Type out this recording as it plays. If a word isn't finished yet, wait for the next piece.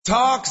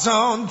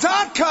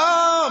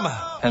TalkZone.com.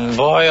 And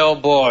boy, oh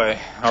boy,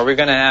 are we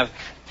going to have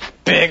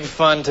big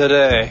fun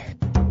today.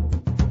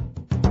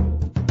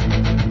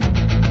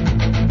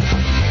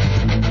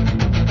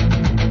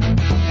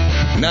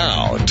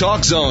 Now,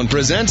 TalkZone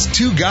presents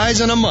Two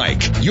Guys and a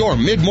Mic, your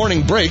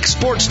mid-morning break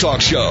sports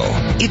talk show.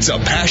 It's a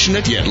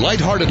passionate yet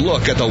lighthearted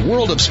look at the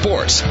world of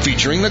sports,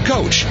 featuring the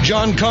coach,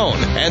 John Cohn,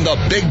 and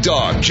the big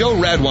dog, Joe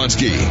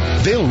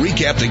Radwanski. They'll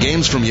recap the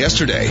games from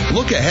yesterday,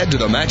 look ahead to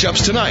the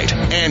matchups tonight,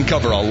 and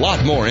cover a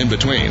lot more in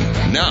between.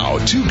 Now,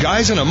 Two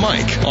Guys and a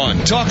Mic on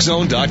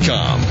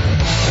TalkZone.com.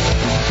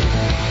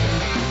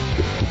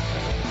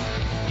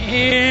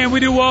 And we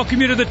do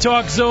welcome you to the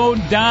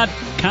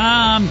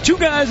TalkZone.com. Two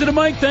Guys and a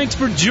Mic, thanks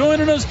for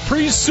joining us.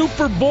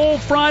 Pre-Super Bowl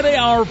Friday,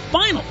 our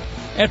final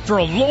after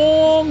a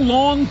long,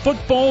 long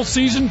football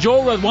season.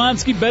 Joe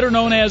Radwanski, better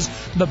known as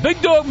the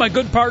Big Dog, my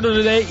good partner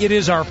today. It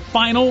is our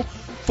final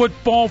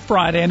Football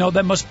Friday. I know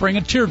that must bring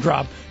a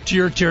teardrop to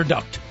your tear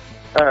duct.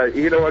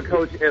 You know what,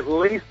 Coach? At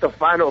least the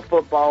final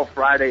Football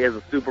Friday is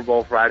a Super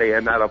Bowl Friday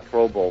and not a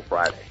Pro Bowl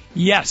Friday.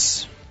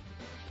 Yes.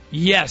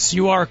 Yes,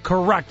 you are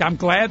correct. I'm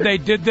glad they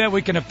did that.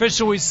 We can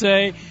officially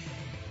say,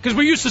 because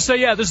we used to say,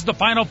 yeah, this is the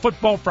final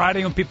Football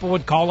Friday, and people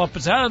would call up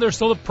and say, there's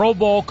still a Pro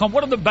Bowl.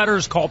 What are the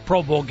bettors call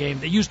Pro Bowl game?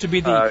 They used to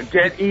be the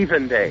Get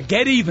Even Day.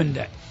 Get Even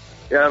Day.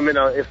 Yeah, I mean,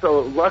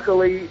 so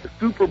luckily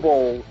Super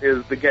Bowl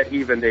is the Get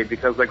Even Day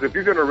because, like, if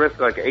you're going to risk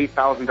like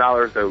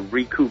 $8,000 to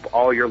recoup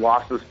all your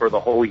losses for the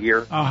whole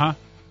year,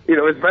 you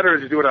know, it's better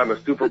to do it on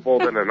a Super Bowl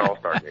than an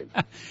All-Star game.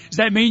 Does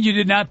that mean you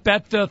did not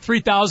bet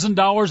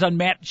 $3,000 on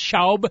Matt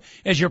Schaub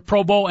as your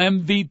Pro Bowl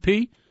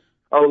MVP?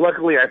 Oh,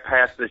 luckily I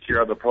passed this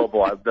year on the Pro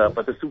Bowl,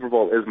 but the Super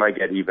Bowl is my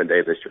Get Even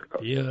Day this year,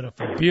 Coach.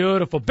 Beautiful,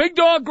 beautiful. Big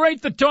Dog,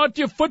 great to talk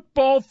to you.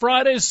 Football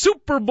Friday,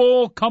 Super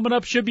Bowl coming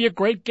up. Should be a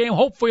great game.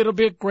 Hopefully it'll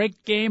be a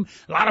great game.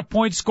 A lot of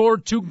points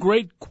scored, two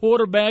great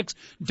quarterbacks.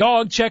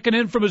 Dog checking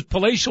in from his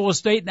palatial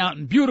estate out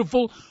in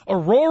beautiful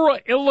Aurora,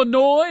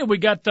 Illinois. And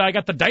I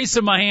got the dice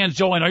in my hands,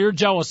 Joe. I know you're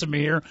jealous of me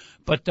here,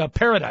 but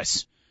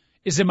Paradise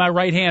is in my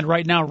right hand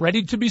right now,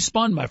 ready to be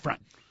spun, my friend.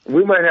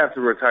 We might have to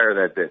retire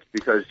that bitch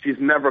because she's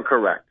never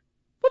correct.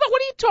 Well,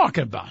 what are you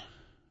talking about?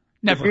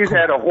 Never. She's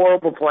had a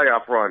horrible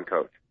playoff run,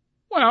 Coach.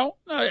 Well,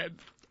 all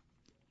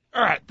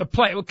right.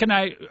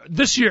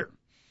 This year,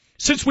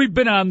 since we've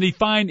been on the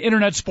fine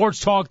internet sports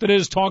talk that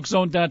is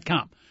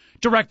TalkZone.com,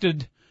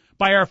 directed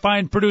by our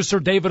fine producer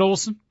David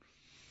Olson,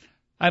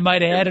 I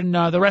might add, and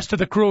the rest of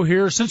the crew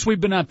here, since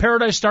we've been on,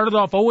 Paradise started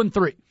off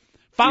 0-3.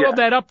 Followed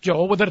that up,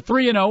 Joel, with a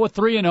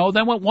 3-0,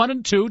 then went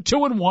 1-2,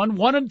 2-1,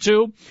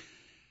 1-2.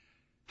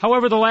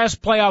 However, the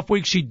last playoff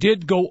week, she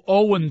did go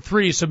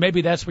 0-3, so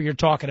maybe that's what you're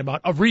talking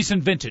about. Of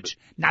recent vintage.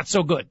 Not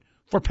so good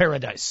for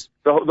Paradise.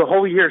 The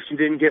whole year, she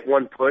didn't get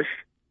one push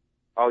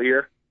all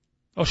year?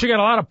 Oh, she got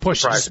a lot of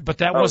pushes, but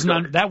that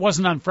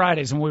wasn't on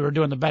Fridays when we were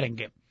doing the betting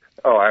game.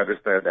 Oh, I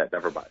understand that.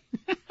 Never mind.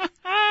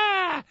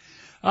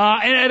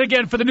 And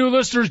again, for the new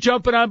listeners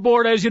jumping on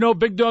board, as you know,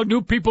 Big Dog,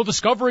 new people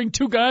discovering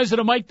Two Guys at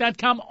a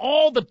Mic.com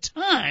all the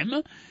time,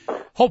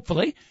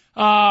 hopefully.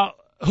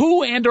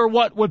 Who and or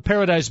what would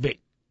Paradise be?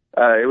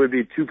 It would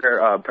be two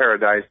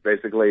Paradise,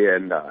 basically,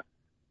 and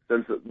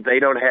since they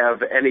don't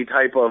have any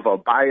type of a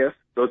bias,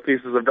 those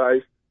pieces of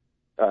dice,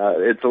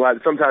 it's a lot.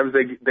 Sometimes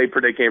they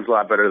predict games a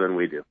lot better than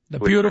we do. The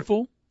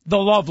beautiful, the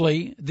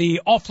lovely,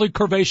 the awfully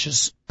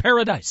curvaceous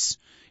Paradise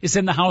is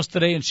in the house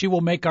today, and she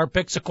will make our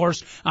picks. Of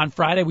course, on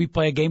Friday we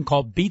play a game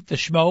called Beat the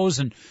Schmoes.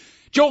 And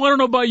Joe, I don't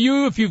know about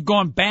you, if you've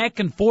gone back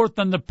and forth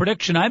on the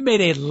prediction. I made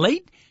a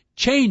late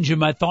change in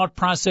my thought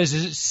process.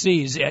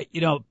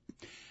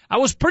 I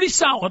was pretty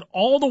solid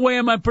all the way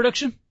in my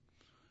prediction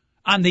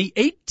on the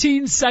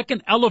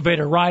 18-second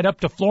elevator ride up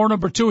to floor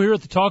number 2 here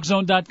at the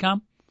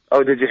TalkZone.com.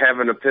 Oh, did you have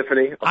an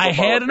epiphany? I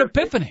had an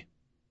epiphany.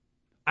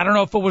 I don't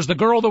know if it was the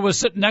girl that was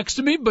sitting next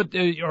to me,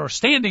 or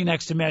standing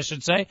next to me, I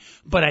should say,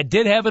 but I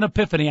did have an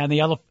epiphany on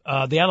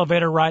the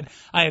elevator ride.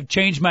 I have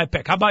changed my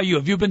pick. How about you?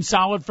 Have you been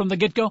solid from the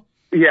get-go?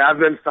 Yeah, I've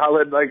been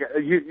solid.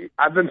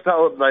 I've been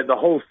solid the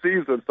whole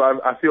season,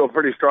 so I feel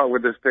pretty strong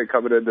with this pick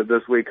coming into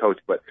this week, Coach.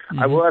 But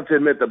I will have to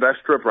admit, the best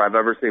stripper I've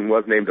ever seen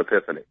was named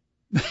Epiphany.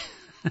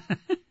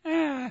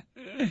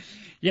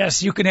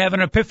 Yes, you can have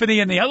an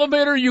epiphany in the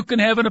elevator. You can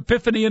have an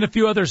epiphany in a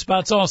few other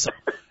spots also.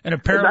 And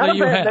apparently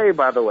you have. Not a bad name,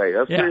 by the way.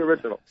 That's pretty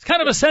original. It's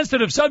kind of a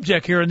sensitive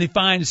subject here in the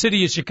fine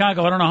city of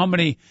Chicago. I don't know how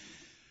many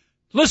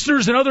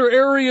listeners in other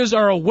areas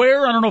are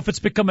aware. I don't know if it's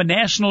become a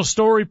national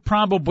story.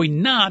 Probably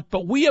not.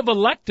 But we have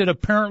elected,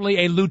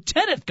 apparently, a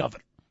lieutenant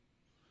governor.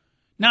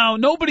 Now,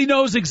 nobody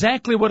knows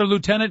exactly what a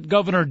lieutenant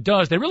governor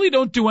does. They really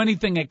don't do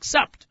anything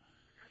except.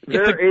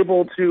 They're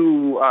able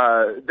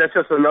to, that's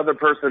just another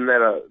person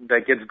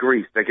that gets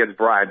greased, that gets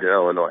bribed in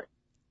Illinois.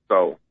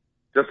 So,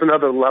 just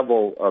another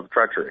level of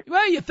treachery.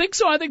 Well, you think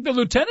so? I think the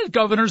lieutenant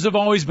governors have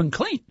always been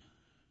clean.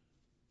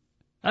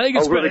 I think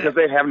it's really? Because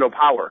they have no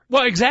power.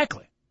 Well,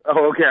 exactly.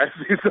 Oh, okay. I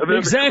see. So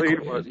exactly.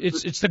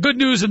 It's the good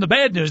news and the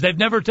bad news. They've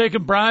never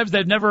taken bribes.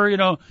 They've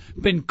never,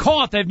 been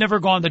caught. They've never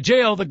gone to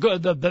jail.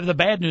 The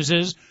bad news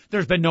is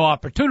there's been no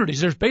opportunities.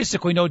 There's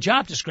basically no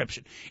job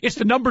description. It's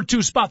the number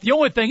 2 spot. The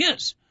only thing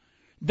is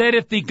that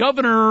if the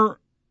governor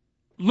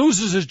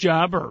loses his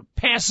job or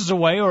passes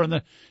away, or in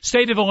the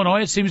state of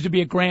Illinois, it seems to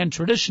be a grand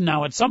tradition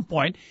now at some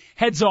point,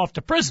 heads off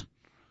to prison.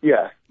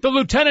 Yeah. The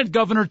lieutenant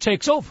governor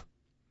takes over.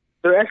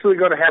 They're actually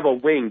going to have a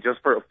wing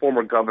just for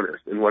former governors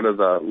in one of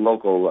the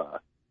local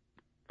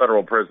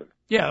federal prisons.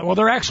 Yeah, well,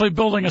 they're actually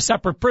building a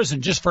separate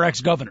prison just for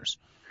ex-governors.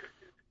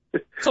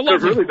 It's a They're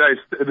really nice.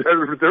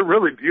 They're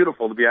really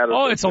beautiful, to be honest.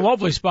 Oh, it's a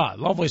lovely spot.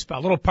 Lovely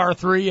spot. Little par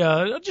 3,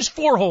 just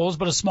 4 holes,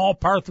 but a small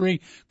par 3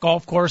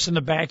 golf course in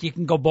the back. You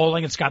can go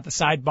bowling. It's got the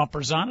side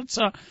bumpers on it.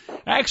 So,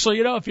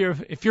 actually,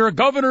 if you're a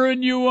governor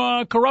and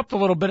you corrupt a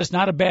little bit, it's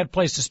not a bad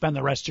place to spend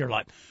the rest of your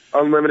life.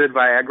 Unlimited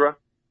Viagra?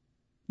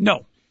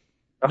 No.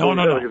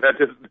 No.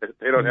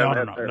 They don't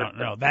have that.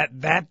 No.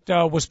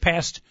 That was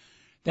passed.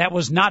 That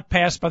was not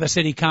passed by the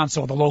city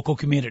council of the local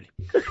community.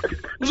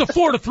 It was a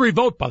 4-3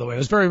 vote, by the way. It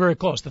was very, very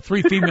close. The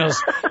 3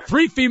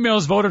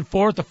 females voted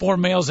for it, the 4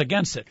 males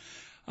against it.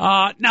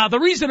 Now, the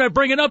reason I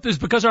bring it up is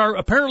because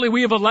apparently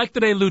we have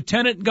elected a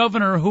lieutenant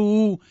governor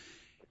who,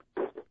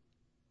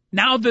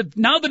 now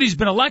that he's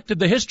been elected,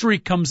 the history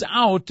comes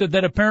out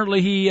that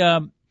apparently he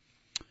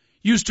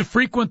used to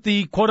frequent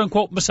the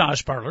quote-unquote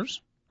massage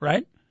parlors,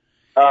 right?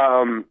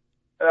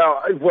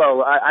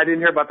 Well, I didn't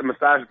hear about the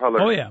massage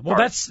parlor. Oh, yeah. Well,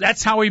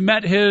 that's how he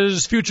met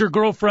his future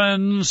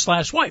girlfriend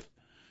 / wife,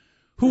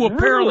 who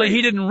apparently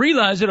he didn't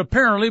realize it,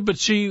 but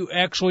she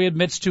actually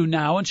admits to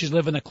now, and she's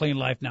living a clean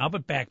life now,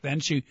 but back then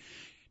she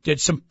did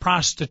some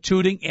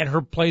prostituting at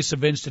her place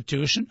of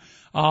institution.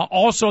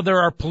 Also,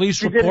 there are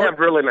police reports. She did have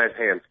really nice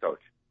hands, Coach.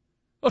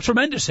 Oh,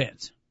 tremendous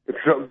hands.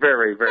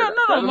 Very, very nice.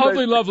 No,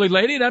 lovely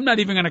lady, and I'm not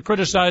even going to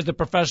criticize the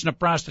profession of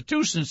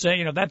prostitution and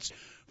say, that's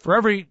for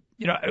every...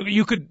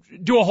 you could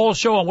do a whole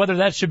show on whether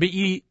that should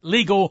be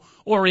illegal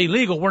or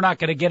illegal. We're not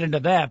going to get into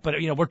that, but,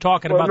 we're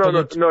talking about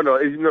No,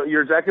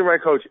 you're exactly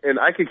right, Coach, and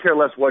I could care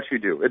less what you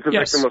do. It's a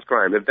victimless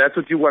crime. If that's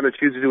what you want to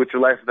choose to do with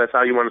your life, if that's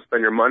how you want to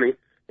spend your money,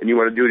 and you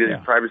want to do it in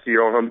the privacy of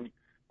your own home,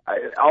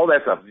 all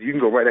that stuff, you can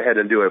go right ahead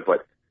and do it,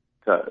 but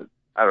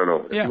I don't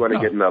know. If you want to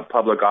get in a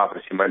public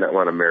office, you might not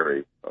want to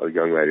marry a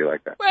young lady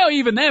like that. Well,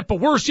 even that, but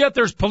worse yet,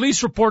 there's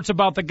police reports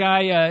about the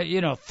guy,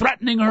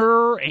 threatening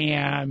her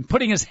and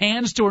putting his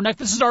hands to her neck.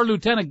 This is our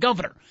lieutenant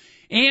governor.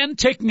 And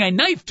taking a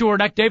knife to her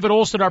neck. David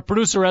Olson, our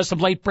producer, has some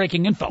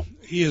late-breaking info.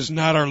 He is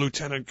not our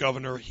lieutenant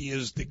governor. He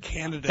is the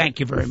candidate. Thank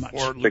you very much.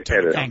 For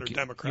lieutenant governor, you.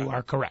 Democrat. You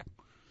are correct.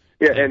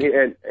 Yeah,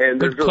 and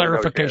good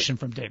clarification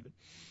from David.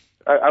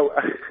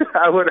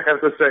 I would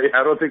have to say,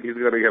 I don't think he's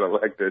going to get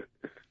elected.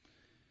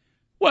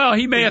 Well,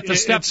 he may have to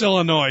step. It's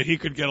Illinois. He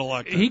could get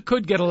elected. He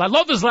could get elected. I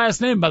love his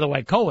last name, by the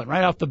way, Cohen,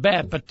 right off the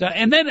bat. But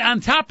and then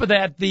on top of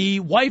that,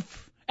 the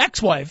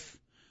ex-wife,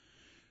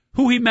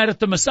 who he met at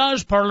the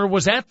massage parlor,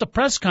 was at the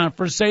press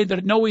conference saying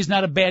that no, he's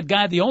not a bad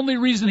guy. The only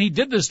reason he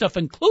did this stuff,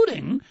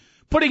 including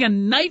putting a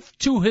knife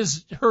to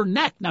her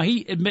neck. Now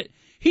he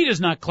does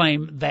not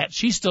claim that.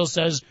 She still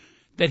says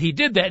that he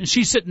did that, and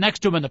she's sitting next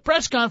to him in the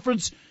press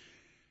conference.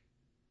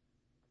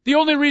 The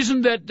only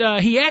reason that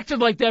he acted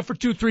like that for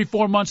 2, 3,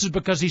 4 months is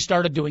because he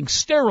started doing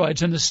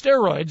steroids, and the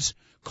steroids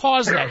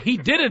caused that. He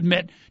did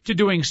admit to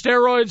doing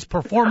steroids,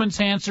 performance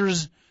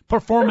enhancers,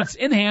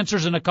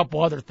 and a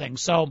couple other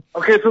things. So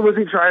okay, so was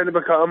he trying to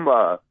become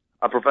a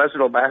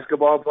professional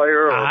basketball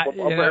player or a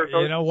football player?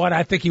 You know what?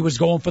 I think he was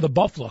going for the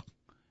Buffalo.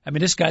 I mean,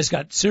 this guy's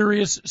got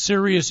serious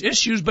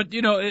issues, but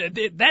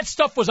that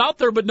stuff was out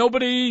there, but none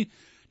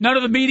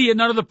of the media,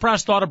 none of the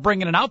press thought of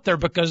bringing it out there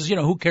because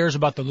who cares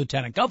about the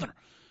lieutenant governor?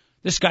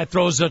 This guy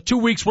throws 2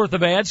 weeks worth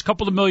of ads,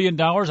 couple of $1 million.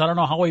 I don't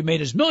know how he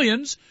made his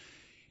millions.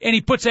 And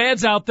he puts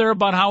ads out there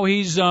about how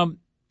he's,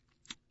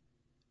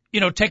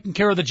 taking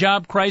care of the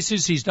job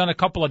crisis. He's done a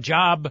couple of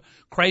job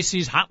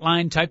crises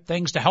hotline type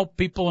things to help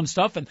people and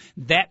stuff. And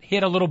that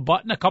hit a little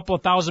button. A couple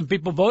of thousand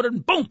people voted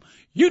and boom,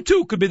 you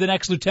too could be the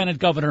next lieutenant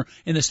governor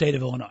in the state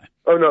of Illinois.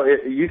 Oh no,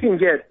 you can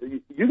get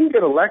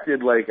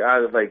elected like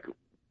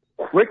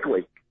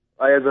quickly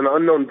as an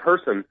unknown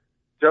person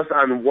just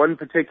on one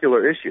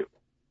particular issue.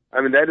 I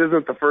mean, that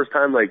isn't the first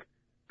time,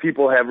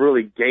 people have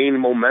really gained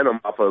momentum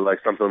off of,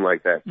 something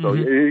like that. So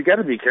you got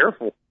to be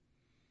careful.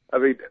 I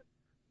mean,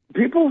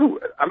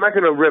 I'm not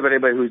going to rib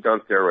anybody who's done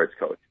steroids,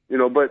 Coach,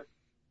 but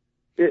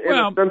in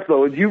a sense,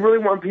 though, do you really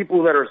want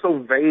people that are so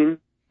vain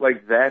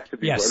like that to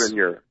be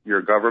running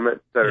your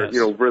government, that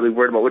are, really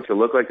worried about what you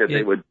look like, that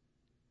they would,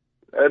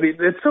 I mean,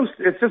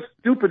 it's just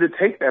stupid to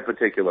take that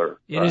particular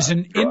It is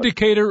an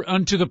indicator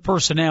unto the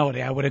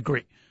personality, I would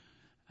agree.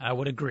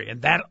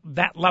 And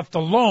that left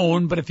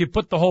alone, but if you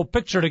put the whole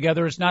picture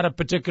together, it's not a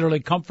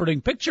particularly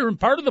comforting picture. And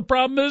part of the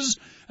problem is,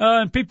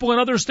 people in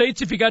other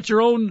states, if you got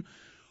your own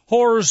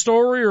horror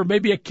story or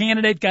maybe a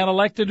candidate got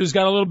elected who's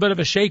got a little bit of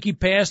a shaky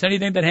past,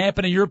 anything that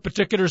happened in your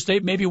particular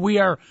state, maybe we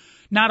are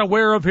not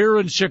aware of here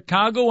in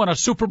Chicago on a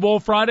Super Bowl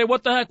Friday,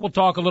 what the heck? We'll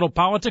talk a little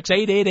politics.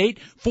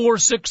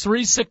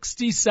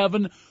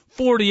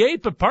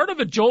 888-463-6748. But part of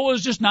it, Joel,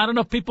 is just not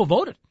enough people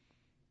voted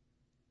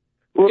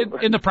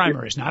in the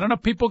primaries. Not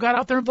enough people got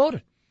out there and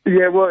voted.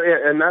 Yeah, well,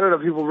 and not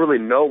enough people really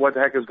know what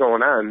the heck is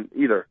going on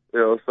either.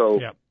 So.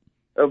 Yep.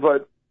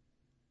 But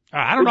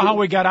I don't know how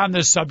we got on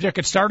this subject.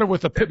 It started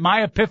with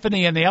my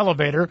epiphany in the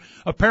elevator.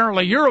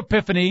 Apparently, your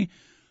epiphany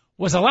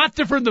was a lot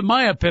different than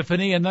my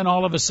epiphany, and then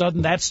all of a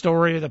sudden, that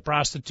story of the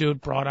prostitute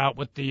brought out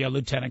with the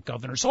lieutenant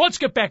governor. So let's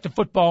get back to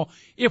football,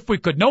 if we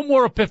could. No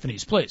more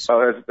epiphanies, please.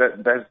 Oh,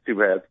 that's too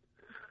bad.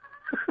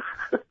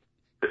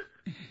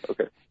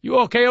 Okay. You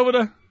okay over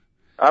there?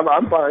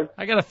 I'm fine.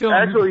 I got a feeling.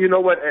 Actually, you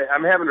know what?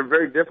 I'm having a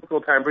very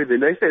difficult time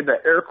breathing. They say the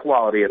air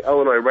quality at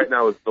Illinois right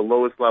now is the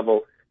lowest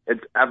level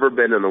it's ever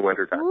been in the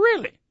wintertime.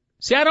 Really?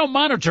 See, I don't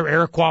monitor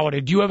air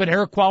quality. Do you have an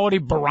air quality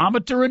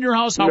barometer in your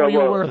house? How are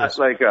you aware of this?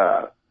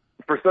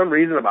 For some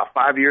reason, about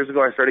 5 years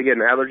ago, I started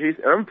getting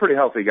allergies. And I'm a pretty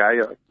healthy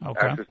guy.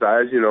 Okay.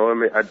 Exercise,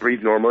 I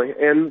breathe normally.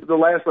 And the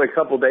last,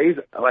 couple days,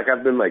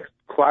 I've been,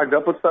 clogged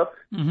up with stuff.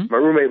 Mm-hmm. My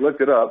roommate looked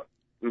it up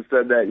and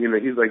said that,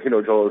 he's like,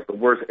 Joel, it's the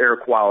worst air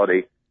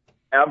quality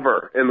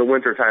ever in the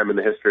wintertime in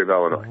the history of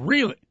Illinois.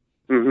 Really?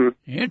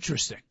 Mm-hmm.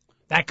 Interesting.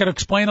 That could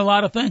explain a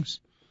lot of things.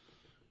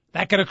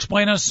 That could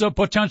explain us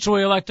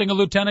potentially electing a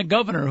lieutenant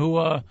governor who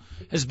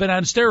has been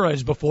on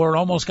steroids before and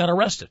almost got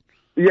arrested.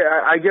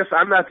 Yeah, I guess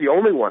I'm not the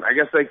only one. I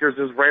guess there's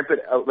this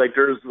rampant,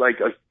 there's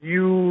a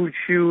huge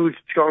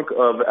chunk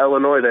of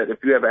Illinois that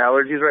if you have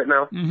allergies right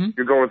now, mm-hmm.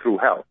 you're going through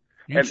hell.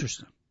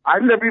 Interesting.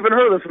 And I've never even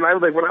heard of this. When I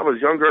was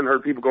younger and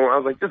heard people going, I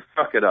was like, just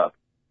suck it up.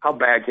 How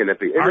bad can it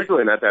be? It's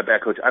really not that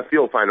bad, Coach. I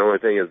feel fine. The only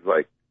thing is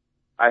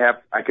I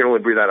can only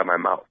breathe out of my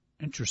mouth.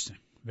 Interesting.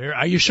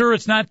 Are you sure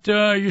it's not?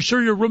 You sure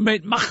your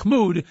roommate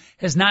Mahmoud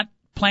has not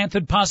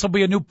planted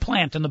possibly a new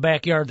plant in the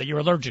backyard that you're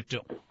allergic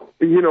to?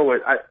 You know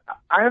what? I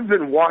have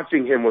been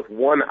watching him with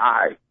one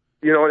eye.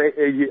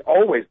 And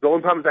always the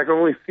only problem is I can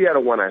only see out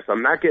of one eye, so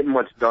I'm not getting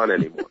much done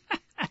anymore.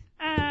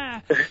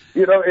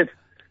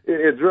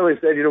 It's really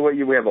sad. You know what?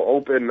 We have an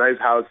open, nice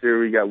house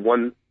here. We got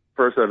one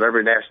person of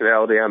every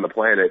nationality on the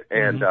planet,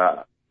 and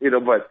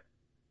mm-hmm. But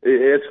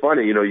it's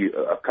funny.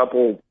 A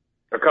couple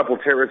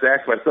terrorist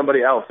acts by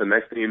somebody else, and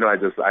next thing you know, I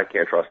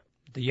can't trust them.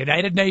 The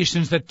United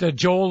Nations that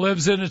Joel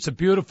lives in, it's a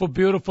beautiful,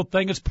 beautiful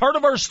thing. It's part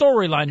of our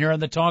storyline here on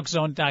the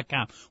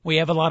TalkZone.com. We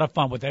have a lot of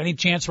fun with it. Any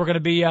chance we're going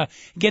to be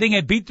getting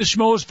a Beat the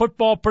Schmoes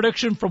football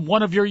prediction from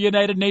one of your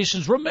United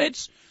Nations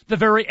roommates, the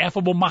very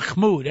affable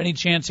Mahmoud? Any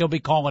chance he'll be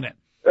calling in?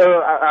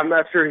 I'm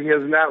not sure. He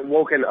has not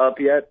woken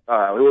up yet.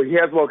 He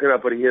has woken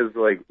up, but he's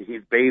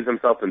bathed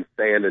himself in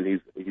sand and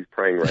he's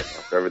praying right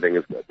now, so everything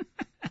is good.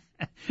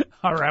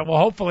 All right. Well,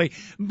 hopefully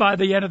by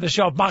the end of the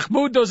show, if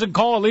Mahmoud doesn't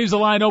call, it leaves the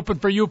line open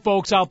for you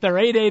folks out there.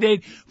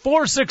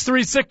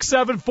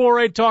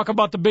 888-463-6748. Talk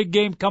about the big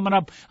game coming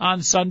up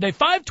on Sunday.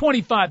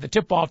 5:25, the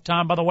tip-off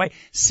time, by the way.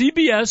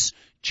 CBS,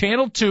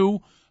 Channel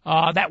 2.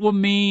 That will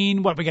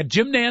mean, what, we got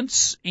Jim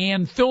Nantz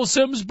and Phil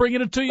Simms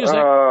bringing it to you?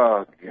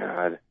 Oh,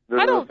 God.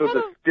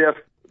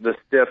 The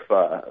stiff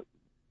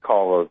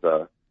call of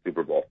the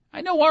Super Bowl. I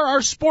know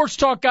our sports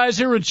talk guys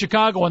here in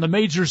Chicago on the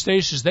major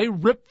stations, they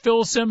rip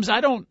Phil Simms.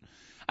 I'm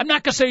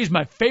not going to say he's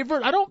my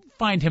favorite. I don't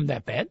find him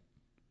that bad.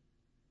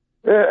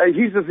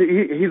 He's a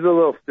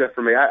little stiff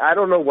for me. I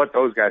don't know what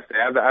those guys say.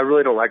 I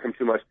really don't like him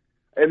too much.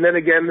 And then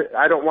again,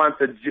 I don't want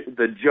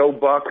the Joe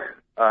Buck,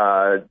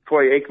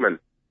 Troy Aikman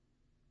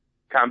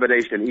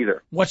combination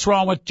either. What's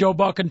wrong with Joe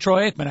Buck and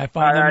Troy Aikman? I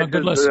find them a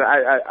good listen.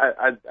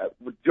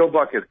 Joe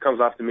Buck comes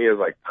off to me as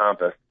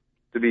pompous,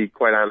 to be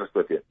quite honest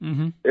with you.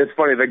 Mm-hmm. It's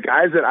funny. The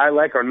guys that I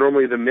like are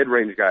normally the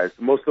mid-range guys.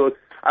 Most of those,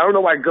 I don't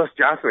know why Gus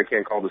Johnson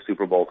can't call the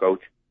Super Bowl,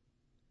 Coach.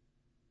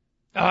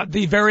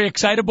 The very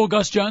excitable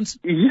Gus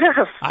Johnson?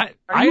 Yes. I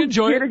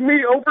enjoy it. Are you kidding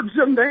me? Over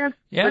Jim Nantz?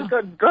 Yeah.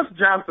 Gus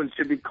Johnson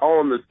should be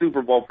calling the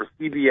Super Bowl for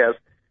CBS,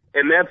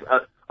 and that's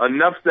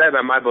enough said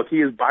on my book. He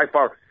is by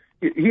far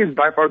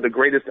the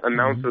greatest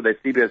announcer mm-hmm.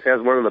 that CBS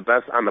has, one of the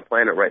best on the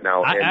planet right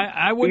now.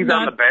 I would he's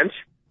not, on the bench.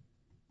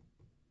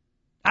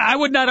 I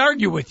would not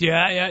argue with you.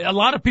 A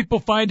lot of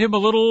people find him a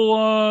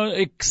little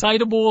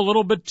excitable, a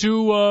little bit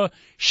too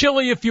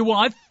shilly, if you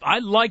will. I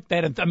like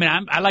that. I mean,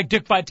 I like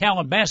Dick Vitale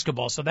in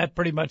basketball, so that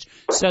pretty much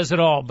says it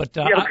all. But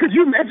could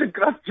you imagine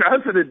Gus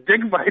Johnson and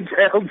Dick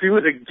Vitale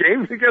doing a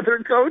game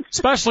together, Coach?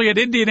 Especially at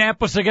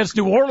Indianapolis against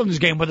New Orleans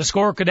game, where the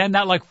score could end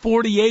out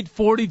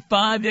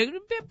 48-45.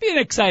 It'd be an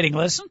exciting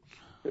listen.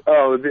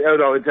 Oh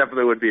no, it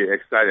definitely would be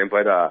exciting,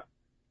 but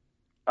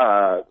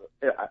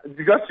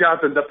Gus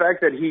Johnson, the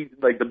fact that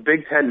the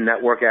Big Ten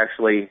Network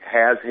actually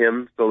has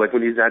him, so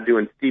when he's not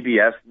doing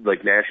CBS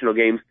national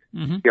games,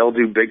 mm-hmm. he'll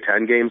do Big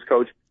Ten games,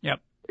 Coach. Yep.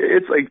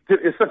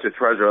 It's such a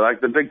treasure.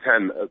 The Big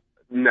Ten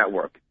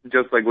Network,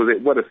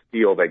 what a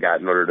steal they got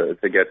in order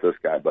to get this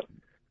guy. But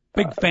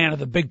big fan of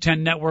the Big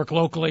Ten Network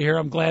locally here.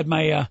 I'm glad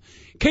my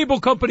cable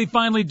company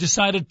finally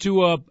decided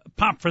to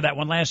pop for that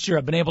one last year.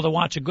 I've been able to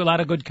watch a lot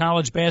of good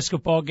college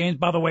basketball games.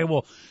 By the way,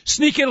 we'll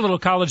sneak in a little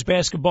college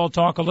basketball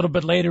talk a little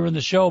bit later in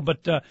the show.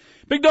 But,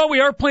 Big Dog, we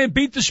are playing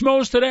Beat the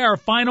Schmoes today, our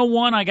final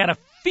one. I got a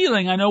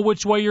feeling I know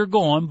which way you're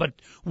going, but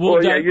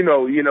you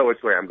know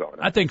which way I'm going.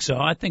 I think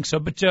so.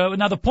 But,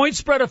 now the point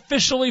spread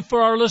officially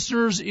for our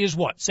listeners is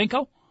what?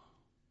 Cinco?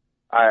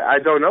 I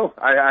don't know.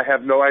 I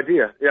have no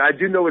idea. Yeah, I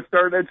do know it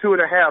started at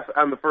 2.5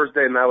 on the first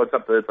day, and now it's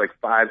up to, it's like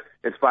 5.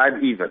 It's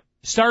 5 even.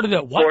 Started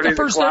at what the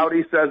first day?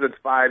 Cloudy says it's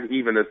 5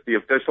 even. It's the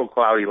official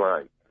Cloudy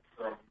line.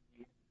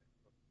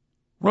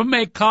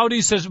 Roommate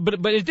Cloudy says,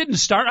 but it didn't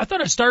start. I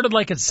thought it started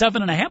like at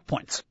 7.5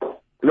 points.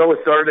 No, it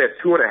started at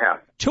 2.5.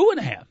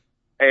 2.5.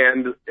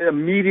 And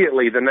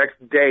immediately the next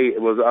day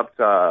it was up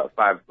to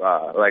 5,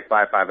 like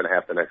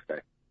 5.5 the next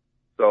day.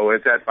 So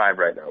it's at 5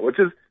 right now, which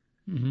is,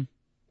 to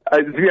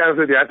be honest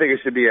with you, I think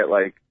it should be at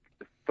like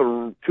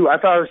 2. I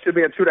thought it should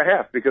be at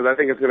 2.5 because I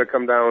think it's going to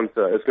come down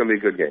to, it's going to be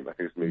a good game. I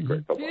think it's going to be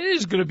great football. It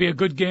is going to be a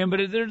good game, but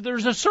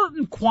there's a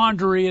certain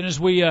quandary. And as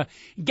we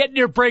get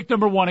near break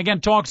number 1,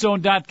 again,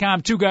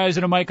 TalkZone.com, 2 guys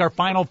and a mic, our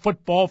final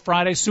football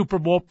Friday Super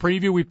Bowl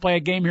preview. We play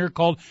a game here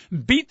called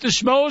Beat the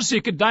Schmoes, so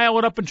you can dial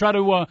it up and try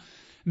to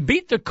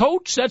beat the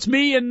coach. That's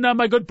me and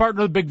my good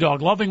partner, the Big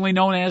Dog, lovingly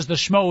known as the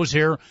Schmoes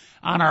here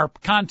on our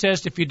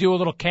contest. If you do a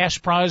little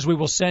cash prize, we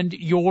will send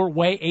your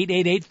way,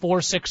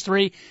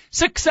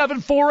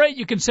 888-463-6748.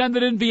 You can send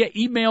it in via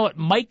email at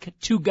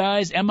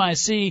Mike2Guys,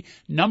 M-I-C,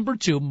 number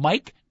 2,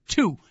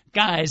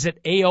 Mike2Guys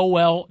at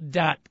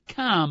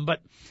AOL.com. But,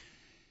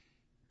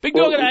 Big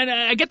Dog,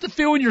 I get the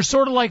feeling you're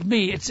sort of like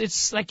me.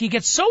 It's like you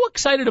get so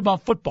excited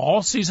about football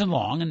all season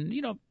long,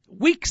 and,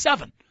 week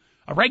 7.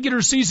 A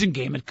regular season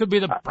game. It could be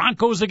the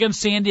Broncos against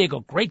San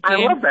Diego. Great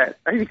game. I love that.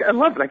 I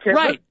love it. I can't.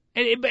 Right.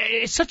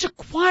 It's such a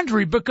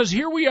quandary because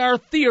here we are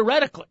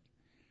theoretically,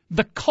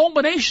 the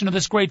culmination of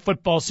this great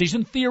football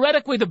season,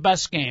 theoretically the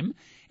best game,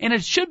 and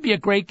it should be a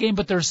great game,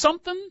 but there's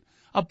something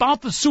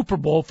about the Super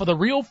Bowl for the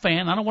real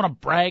fan. I don't want to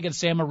brag and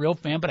say I'm a real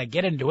fan, but I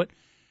get into it.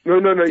 No.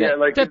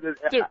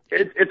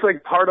 It's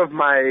like part of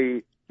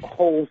my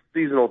whole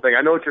seasonal thing.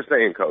 I know what you're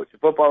saying, Coach.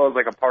 Football is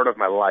like a part of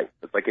my life.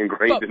 It's like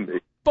ingrained in me.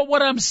 But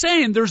what I'm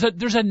saying, there's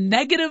a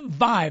negative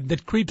vibe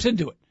that creeps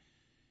into it.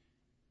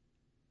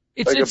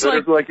 It's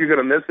like you're going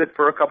to miss it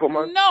for a couple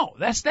months? No,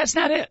 that's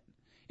not it.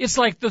 It's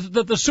like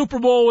the Super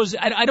Bowl was,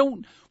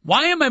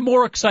 why am I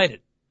more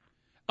excited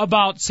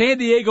about San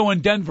Diego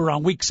and Denver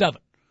on week 7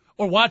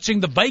 or watching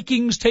the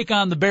Vikings take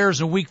on the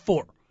Bears in week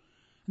 4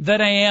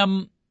 than I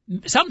am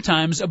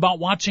sometimes about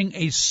watching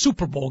a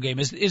Super Bowl game?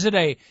 Is it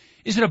a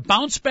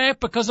bounce back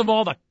because of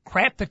all the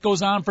crap that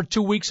goes on for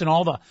 2 weeks and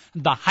all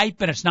the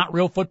hype and it's not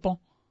real football?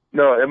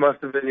 No, it must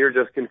have been your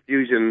just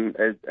confusion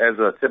as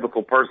a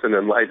typical person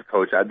in life,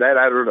 Coach. That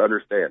I don't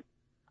understand.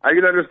 I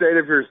can understand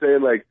if you're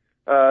saying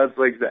it's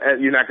like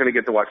you're not going to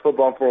get to watch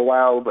football for a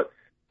while, but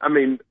I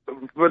mean,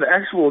 for the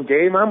actual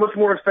game, how much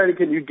more excited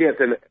can you get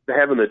than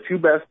having the 2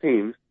 best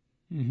teams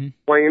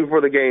playing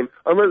for the game?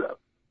 Unless,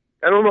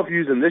 I don't know if you're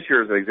using this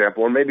year as an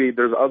example, or maybe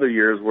there's other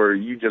years where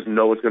you just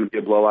know it's going to be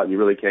a blowout and you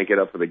really can't get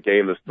up for the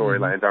game. The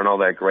storylines aren't all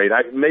that great.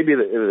 Maybe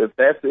if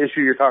that's the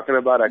issue you're talking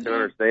about, I can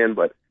understand.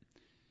 But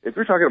if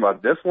you're talking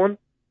about this one,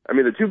 I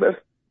mean, the 2 best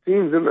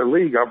teams in the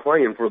league are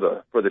playing for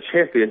the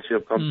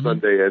championship come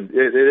Sunday, and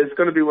it's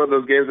going to be one of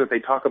those games that they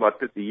talk about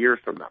 50 years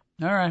from now.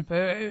 All right,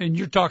 and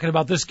you're talking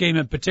about this game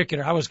in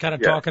particular. I was kind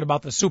of talking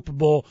about the Super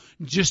Bowl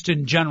just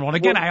in general. And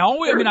again,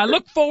 I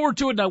look forward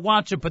to it and I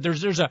watch it, but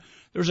there's a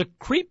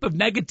creep of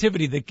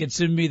negativity that gets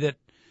in me that,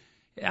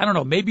 I don't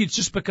know, maybe it's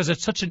just because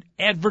it's such an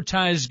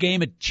advertised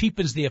game, it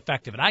cheapens the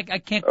effect of it. I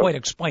can't quite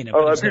explain it.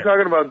 If you're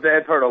talking about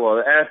that part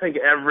alone, I think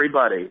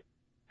everybody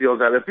feels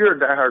that. If you're a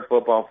diehard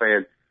football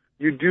fan,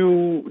 you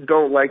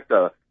don't like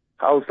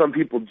how some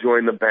people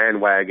join the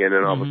bandwagon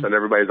and all of a sudden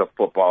everybody's a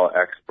football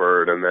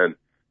expert, and then,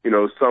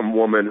 some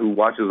woman who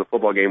watches a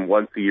football game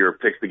once a year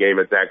picks the game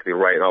exactly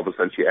right, and all of a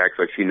sudden she acts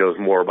like she knows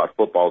more about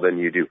football than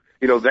you do.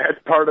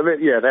 That's part of it.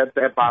 Yeah,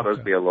 that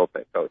bothers me a little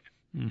bit, Coach.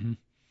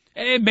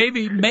 And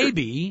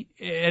maybe,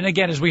 and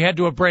again, as we head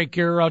to a break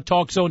here,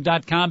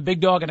 TalkZone.com, Big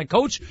Dog and a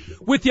Coach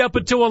with you up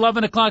until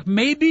 11 o'clock.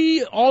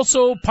 Maybe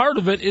also part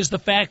of it is the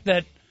fact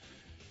that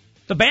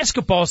the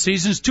basketball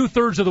season is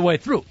 2/3 of the way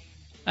through.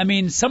 I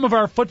mean, some of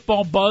our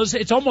football buzz,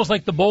 it's almost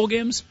like the bowl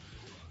games,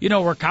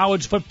 where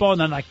college football,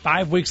 and then like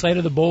 5 weeks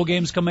later the bowl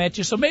games come at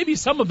you. So maybe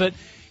some of it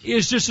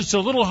is just it's a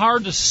little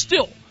hard to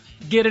still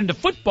get into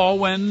football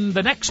when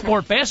the next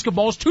sport,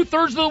 basketball, is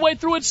 2/3 of the way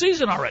through its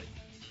season already.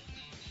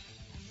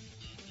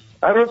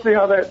 I don't see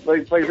how that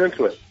plays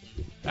into it.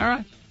 All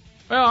right.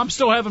 Well, I'm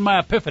still having my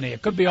epiphany.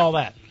 It could be all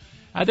that.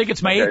 I think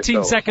it's my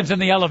 18 seconds in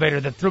the elevator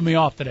that threw me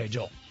off today,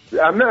 Joel.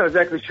 I'm not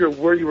exactly sure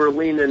where you were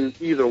leaning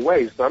either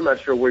way, so I'm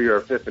not sure where your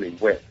epiphany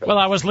went. Well,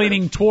 I was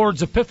leaning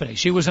towards Epiphany.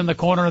 She was in the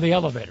corner of the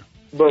elevator.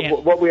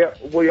 But what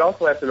we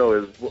also have to know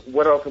is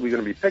what else are we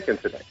going to be picking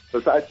today?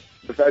 Besides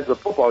the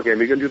football game,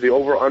 are you going to do the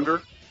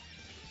over/under?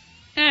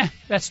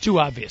 That's too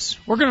obvious.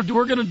 We're going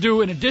to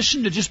do in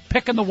addition to just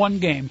picking the one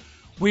game,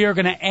 we are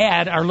going to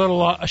add our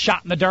little a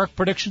shot in the dark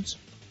predictions.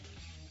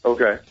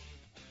 Okay.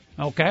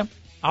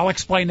 I'll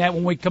explain that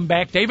when we come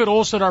back. David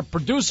Olson, our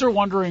producer,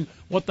 wondering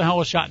what the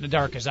hell a shot in the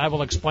dark is. I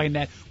will explain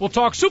that. We'll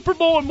talk Super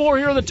Bowl and more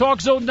here on the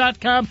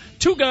TalkZone.com.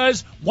 2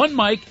 guys, 1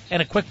 mic,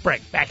 and a quick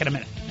break. Back in a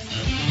minute.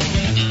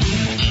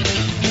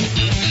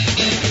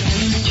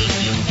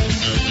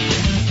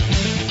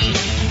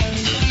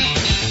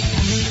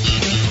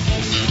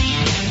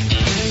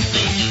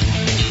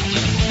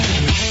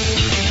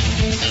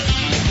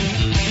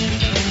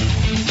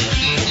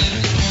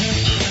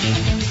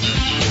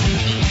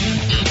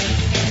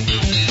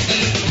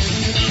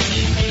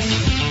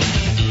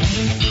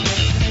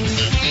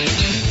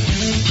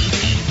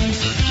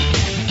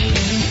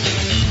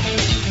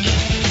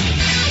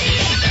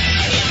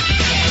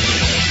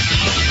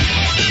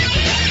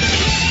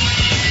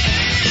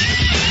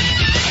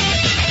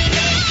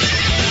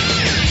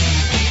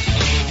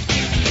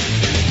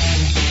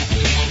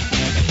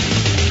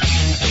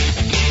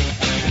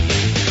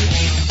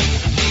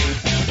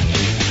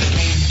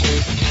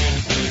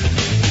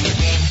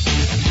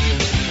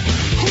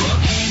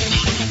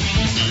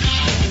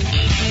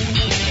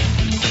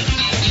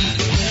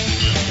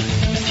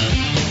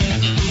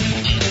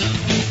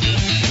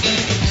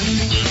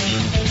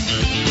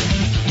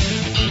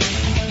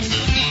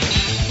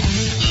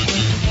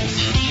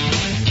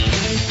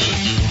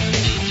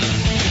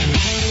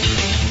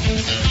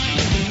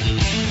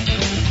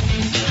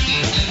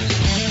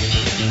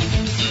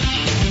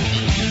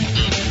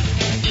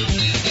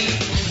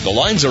 The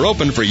lines are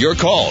open for your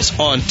calls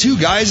on 2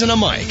 Guys and a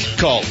Mic.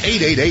 Call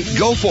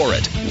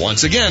 888-GO-FOR-IT.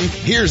 Once again,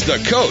 here's the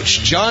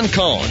coach, John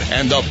Cohn,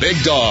 and the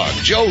big dog,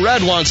 Joe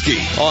Radwanski,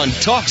 on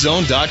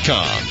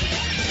TalkZone.com.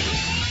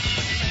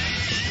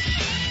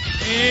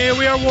 And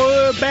we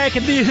are back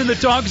in the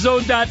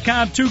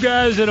TalkZone.com. 2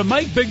 Guys and a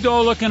Mic. Big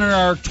Dog looking at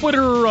our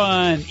Twitter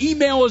and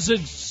email as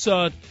it's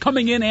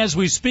coming in as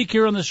we speak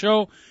here on the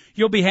show.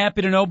 You'll be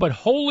happy to know, but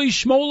Holy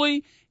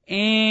Schmoly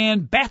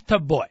and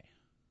Bathtub Boy.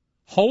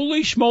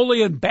 Holy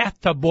Schmoly and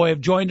Bathtub Boy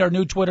have joined our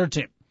new Twitter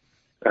team.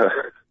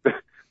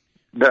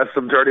 That's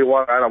some dirty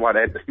water I don't want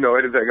to know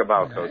anything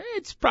about. Coach.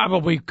 It's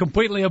probably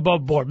completely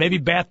above board. Maybe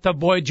Bathtub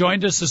Boy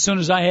joined us as soon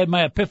as I had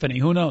my epiphany.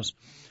 Who knows?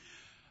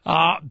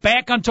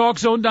 Back on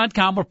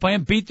TalkZone.com, we're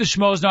playing Beat the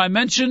Schmoes. Now, I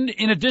mentioned,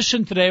 in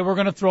addition today, we're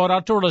going to throw it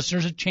out to our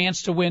listeners, a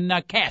chance to win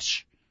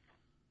cash.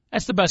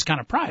 That's the best kind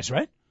of prize,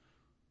 right?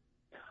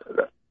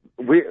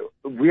 We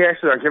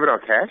actually are giving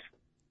out cash?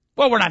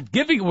 Well, we're not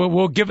giving.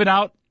 We'll give it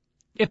out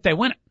if they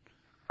win it.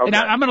 Okay. And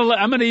I'm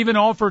gonna even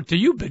offer it to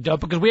you, Big Dog,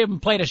 because we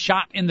haven't played a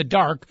shot in the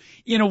dark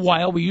in a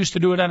while. We used to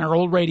do it on our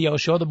old radio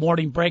show, The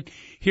Morning Break,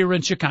 here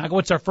in Chicago.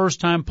 It's our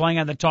first time playing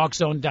on the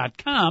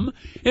TalkZone.com.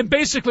 And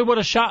basically what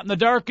a shot in the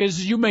dark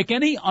is you make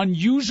any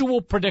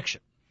unusual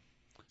prediction.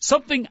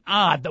 Something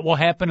odd that will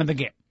happen in the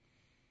game.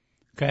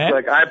 Okay?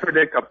 Like I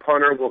predict a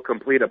punter will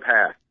complete a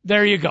pass.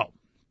 There you go.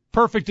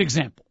 Perfect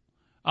example.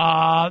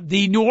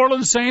 The New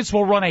Orleans Saints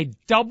will run a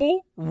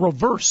double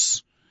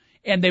reverse,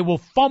 and they will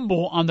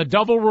fumble on the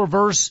double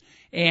reverse,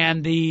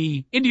 and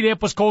the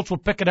Indianapolis Colts will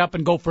pick it up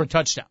and go for a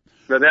touchdown.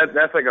 No,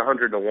 that's like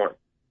 100-1.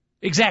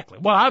 Exactly.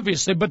 Well,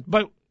 obviously, but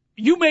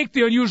you make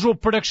the unusual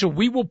prediction.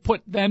 We will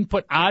put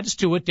odds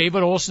to it.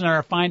 David Olson and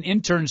our fine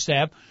intern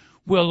staff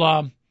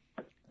will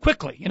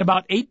quickly, in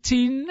about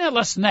 7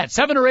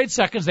 or 8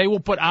 seconds, they will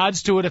put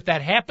odds to it if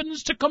that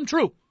happens to come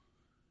true.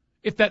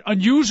 If that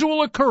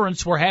unusual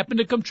occurrence were happen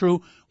to come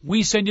true,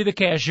 we send you the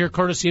cash here,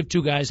 courtesy of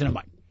 2 Guys and a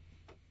Mic.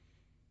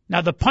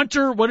 Now, the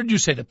punter, what did you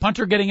say? The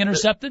punter getting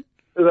intercepted?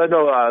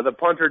 No, the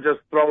punter just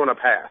throwing a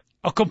pass.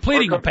 Oh,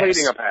 completing a pass.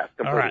 Completing a pass.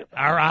 All right.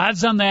 Our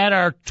odds on that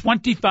are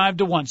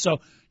 25-1.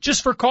 So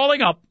just for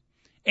calling up,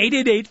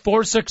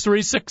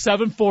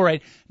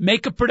 888-463-6748,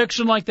 make a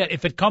prediction like that.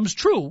 If it comes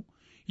true,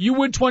 you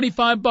win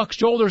 $25.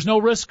 Joel, there's no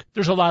risk.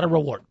 There's a lot of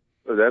reward.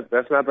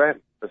 That's not bad.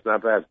 That's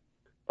not bad.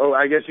 Oh,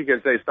 I guess you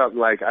could say something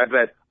like, I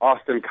bet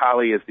Austin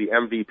Collie is the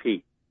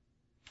MVP.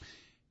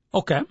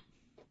 Okay.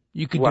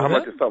 You could well, do how that.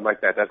 much is something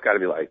like that? That's got to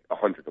be like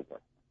 100-1.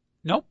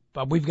 Nope.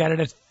 But we've got it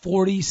at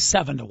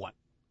 47-1.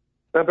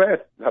 Not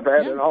bad. Not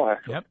bad at all,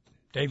 actually. Yep.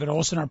 David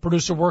Olson, our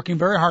producer, working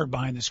very hard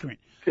behind the screen.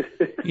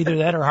 Either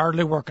that or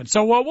hardly working.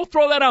 So we'll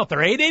throw that out there.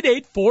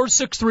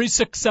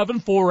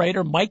 888-463-6748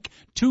 or Mike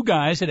 2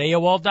 Guys at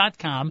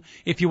AOL.com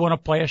if you want to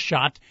play a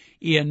shot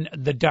in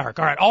the dark.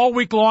 All right. All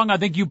week long, I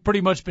think you've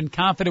pretty much been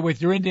confident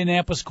with your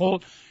Indianapolis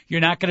Colt.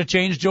 You're not going to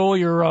change, Joel.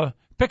 You're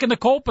picking the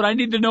Colt, but I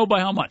need to know by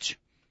how much.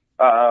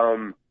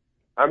 I'm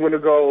going to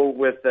go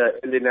with the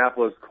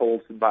Indianapolis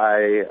Colts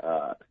by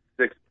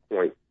 6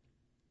 points.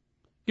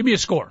 Give me a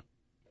score.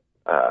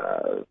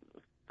 30-24,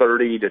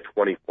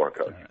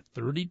 Coach.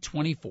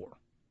 30-24.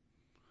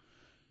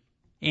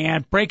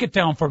 And break it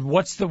down for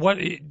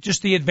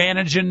just the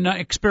advantage in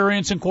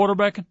experience in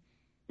quarterbacking?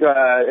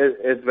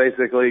 It's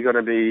basically going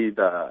to be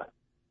the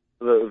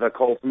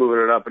Colts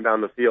moving it up and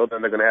down the field,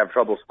 and they're going to have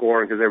trouble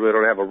scoring because they really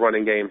don't have a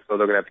running game, so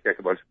they're going to have to kick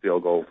a bunch of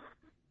field goals.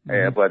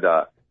 Mm-hmm. But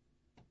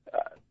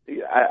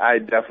I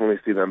definitely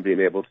see them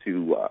being able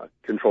to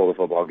control the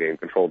football game,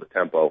 control the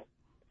tempo.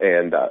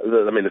 And,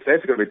 the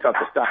Saints are going to be tough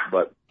to stop,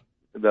 but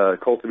the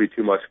Colts will be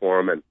too much for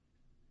them, and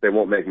they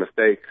won't make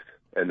mistakes.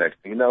 And next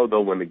thing you know,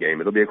 they'll win the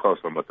game. It'll be a close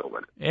one, but they'll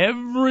win it.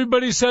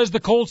 Everybody says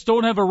the Colts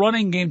don't have a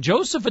running game.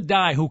 Joseph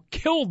Adai, who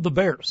killed the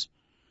Bears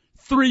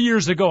 3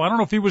 years ago. I don't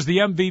know if he was the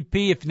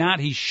MVP. If not,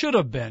 he should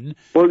have been.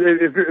 Well,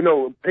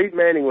 Peyton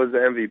Manning was the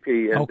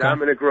MVP, and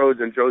Dominic Rhodes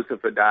and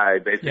Joseph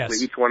Adai, basically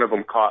each one of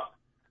them caught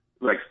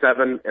like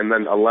 7 and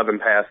then 11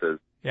 passes.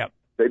 Yep.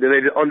 They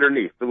did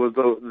underneath.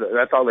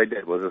 That's all they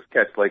did was just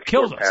catch like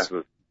short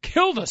passes.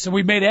 Killed us, and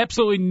we made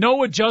absolutely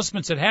no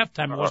adjustments at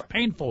halftime. It was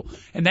painful,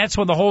 and that's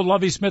when the whole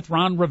Lovie Smith,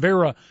 Ron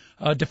Rivera,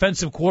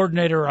 defensive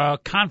coordinator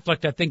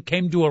conflict, I think,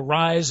 came to a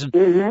rise.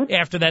 And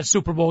after that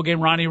Super Bowl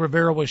game, Ronnie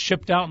Rivera was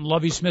shipped out, and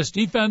Lovie Smith's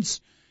defense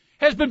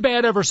has been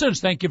bad ever since.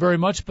 Thank you very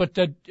much. But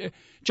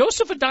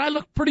Joseph Adai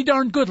looked pretty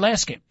darn good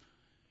last game.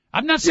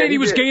 I'm not saying he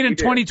was gaining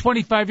 20,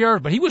 25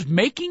 yards, but he was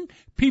making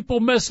people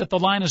miss at the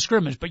line of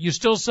scrimmage. But you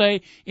still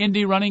say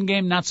Indy running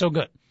game, not so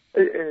good.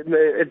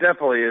 It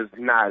definitely is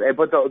not.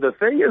 But the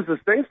thing is, the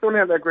Saints don't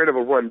have that great of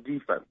a run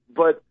defense.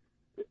 But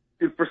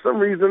if for some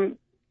reason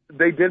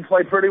they did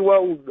play pretty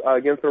well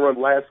against the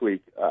run last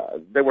week,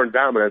 they weren't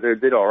dominant. They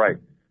did all right.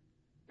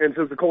 And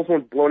since the Colts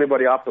won't blow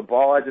anybody off the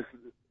ball,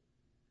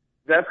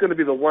 that's going to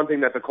be the one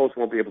thing that the Colts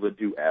won't be able to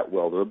do at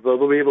will.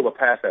 They'll be able to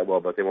pass at will,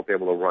 but they won't be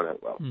able to run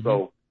at will.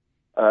 So,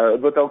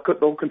 but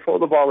they'll control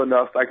the ball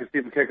enough. I can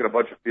see them kicking a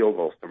bunch of field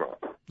goals tomorrow.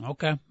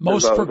 Okay.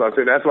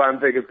 That's why I'm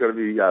thinking it's going to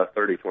be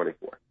 30-24.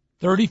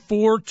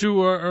 34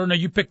 to, no,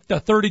 you picked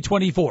the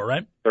 30-24,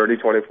 right?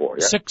 30-24,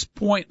 yeah.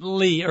 6-point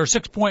lead, or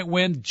 6-point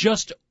win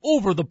just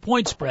over the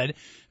point spread.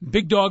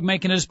 Big Dog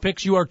making his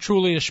picks. You are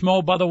truly a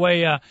schmo. By the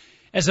way,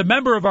 as a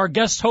member of our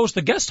guest host,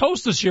 the guest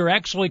host this year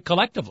actually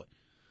collectively,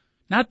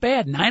 not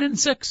bad,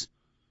 9-6.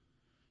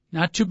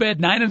 Not too bad,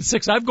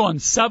 9-6. I've gone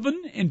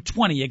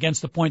 7-20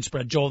 against the point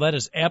spread, Joel. That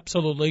is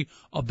absolutely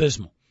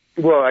abysmal.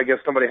 Well, I guess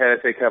somebody had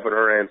to take Kevin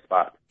Durant's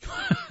spot.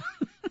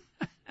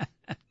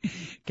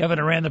 Kevin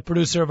Durant, the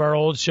producer of our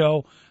old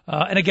show.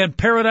 And again,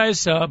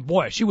 Paradise,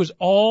 boy, she was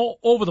all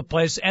over the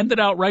place. Ended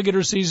out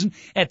regular season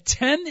at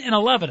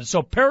 10-11.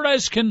 So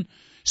Paradise can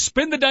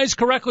spin the dice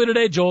correctly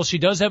today, Joel. She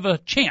does have a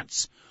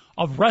chance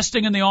of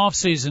resting in the off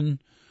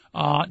season,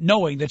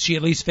 knowing that she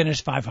at least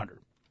finished 500.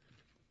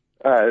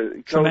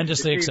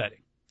 Tremendously exciting.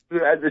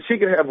 She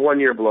could have 1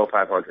 year below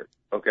 500.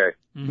 Okay.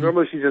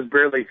 Normally she just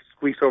barely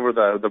squeaks over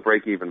the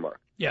break-even mark.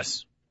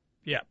 Yes.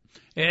 Yeah.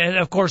 And,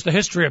 of course, the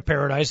history of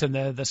Paradise and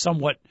the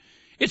somewhat –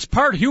 it's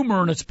part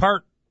humor and it's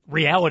part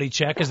reality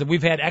check is that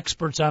we've had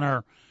experts on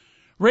our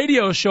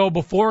radio show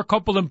before, a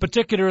couple in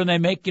particular, and they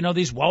make,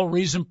 these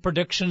well-reasoned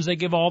predictions. They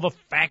give all the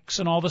facts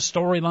and all the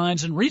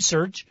storylines and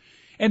research,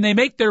 and they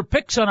make their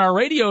picks on our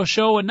radio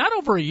show, and not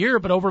over a year,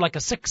 but over like a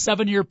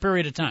 6-7 year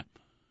period of time.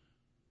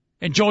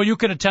 And, Joel, you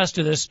can attest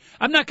to this.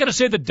 I'm not going to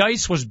say the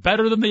dice was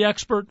better than the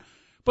expert,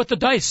 but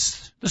the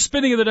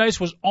spinning of the dice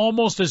was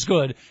almost as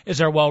good as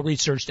our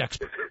well-researched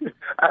expert.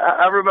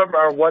 I remember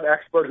our one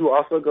expert who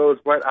also goes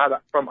right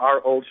out from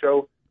our old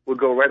show would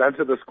go right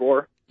onto the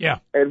score. Yeah.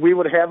 And we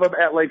would have him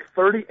at like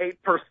 38%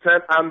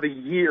 on the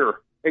year.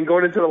 And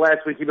going into the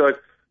last week, he'd be like,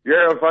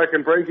 yeah, if I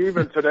can break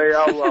even today,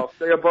 I'll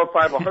stay above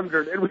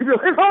 500. And we'd be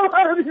like,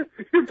 oh,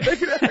 you're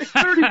taking it at like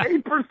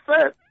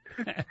 38%.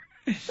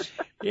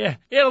 Yeah,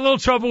 he had a little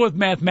trouble with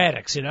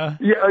mathematics,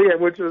 Yeah,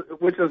 which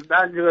is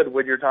not good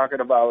when you're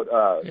talking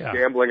about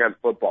gambling on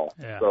football.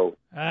 Yeah. So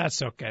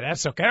that's okay.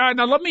 All right,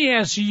 now let me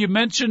ask you. You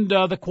mentioned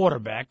the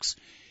quarterbacks.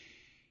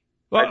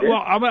 Well,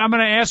 I'm going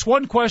to ask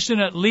one question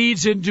that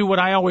leads into what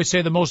I always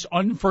say the most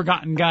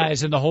unforgotten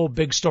guys in the whole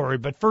big story.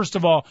 But first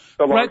of all,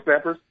 the long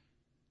snappers.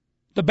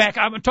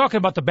 I'm talking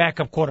about the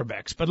backup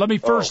quarterbacks. But let me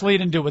first lead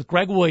into it with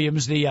Greg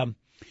Williams, the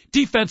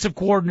defensive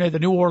coordinator of the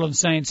New Orleans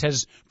Saints,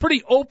 has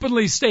pretty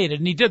openly stated,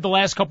 and he did the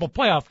last couple of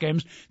playoff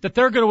games, that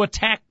they're going to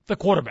attack the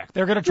quarterbback.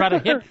 They're going to try to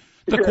hit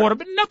the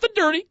quarterback. Nothing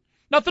dirty.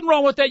 Nothing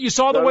wrong with that. You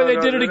saw the way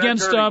they did it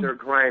against. They're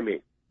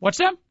grimy. What's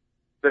that?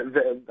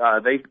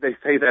 They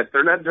say that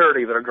they're not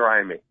dirty. They're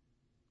grimy.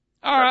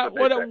 All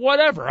right,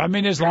 whatever. I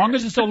mean, as long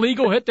as it's a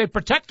legal hit, they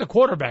protect the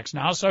quarterbacks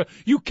now, so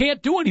you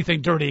can't do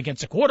anything dirty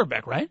against a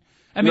quarterback, right?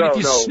 I mean, if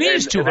you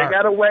sneeze too hard.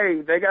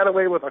 They got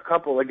away with a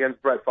couple against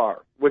Brett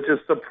Favre, which is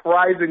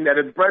surprising that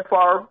it's Brett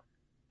Favre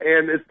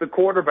and it's the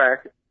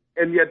quarterback,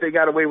 and yet they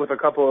got away with a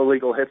couple of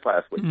illegal hits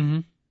last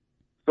week.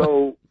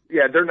 So,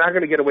 they're not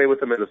going to get away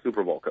with them in the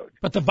Super Bowl, Coach.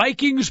 But the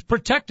Vikings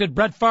protected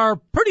Brett Favre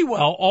pretty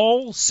well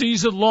all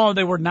season long.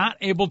 They were not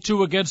able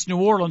to against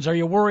New Orleans. Are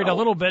you worried a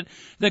little bit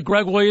that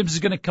Greg Williams is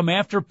going to come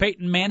after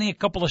Peyton Manning, a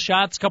couple of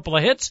shots, couple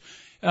of hits?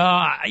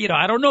 I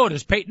don't know.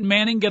 Does Peyton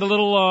Manning get a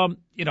little,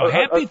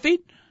 happy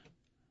feet?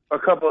 A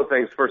couple of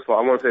things. First of all,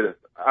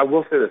 I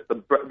will say this: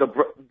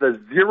 the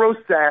 0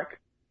 sack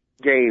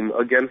game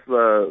against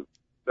what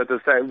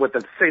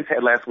the Saints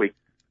had last week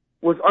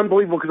was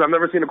unbelievable because I've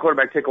never seen a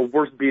quarterback take a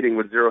worse beating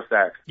with 0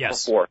 sacks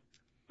before.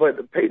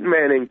 But Peyton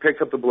Manning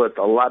picked up the blitz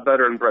a lot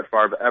better than Brett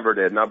Favre ever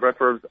did. Now Brett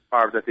Favre's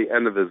at the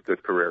end of his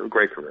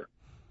great career.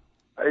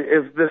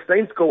 If the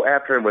Saints go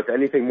after him with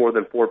anything more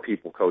than 4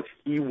 people, Coach,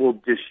 he will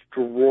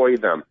destroy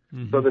them.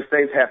 So the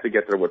Saints have to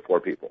get there with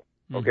 4 people.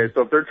 Okay,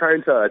 so if they're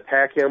trying to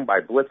attack him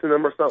by blitzing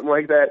him or something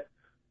like that,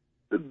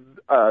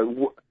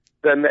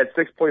 then that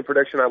 6-point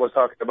prediction I was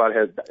talking about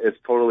is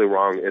totally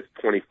wrong. It's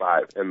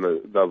 25, and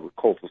the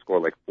Colts will score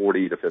like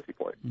 40 to 50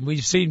 points.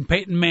 We've seen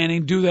Peyton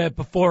Manning do that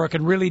before. It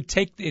can really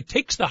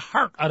takes the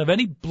heart out of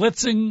any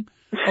blitzing.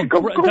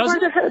 Go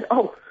right ahead.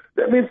 Oh,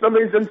 that means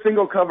somebody's in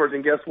single coverage,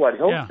 and guess what?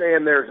 He'll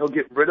stand there. He'll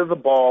get rid of the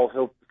ball.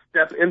 He'll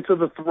step into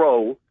the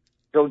throw.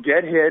 He'll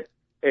get hit.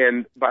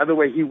 And, by the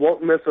way, he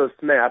won't miss a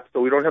snap,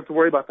 so we don't have to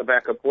worry about the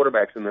backup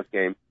quarterbacks in this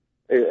game.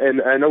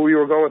 And I know we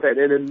were going with that.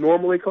 And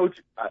normally, Coach,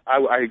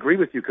 I agree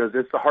with you because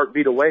it's the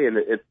heartbeat away, and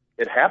it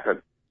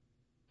happened.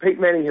 Peyton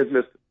Manning has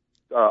missed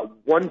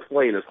one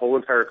play in his whole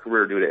entire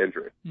career due to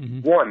injury.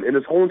 Mm-hmm. One in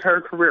his whole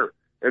entire career.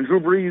 And Drew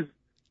Brees,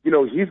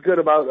 he's good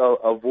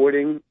about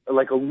eluding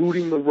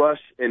the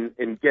rush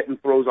and getting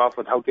throws off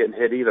without getting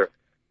hit either.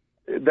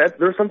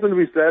 There's something to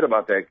be said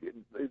about that.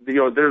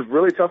 There's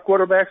really tough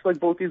quarterbacks like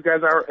both these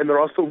guys are, and they're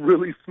also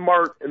really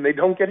smart, and they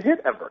don't get hit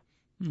ever.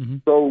 Mm-hmm.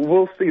 So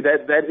we'll see.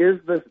 That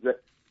is this.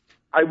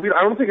 I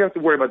don't think I have to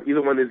worry about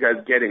either one of these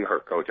guys getting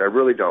hurt, Coach. I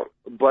really don't.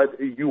 But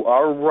you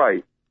are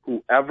right.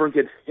 Whoever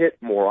gets hit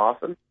more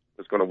often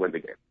is going to win the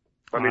game.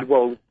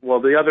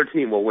 The other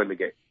team will win the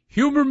game.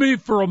 Humor me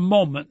for a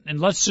moment, and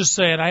let's just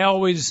say it. I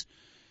always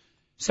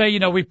say,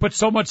 we put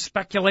so much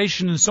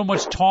speculation and so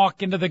much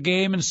talk into the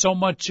game and so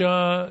much,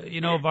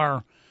 of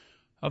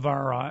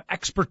our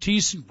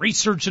expertise and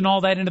research and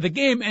all that into the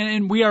game,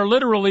 and we are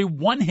literally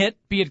one hit,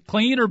 be it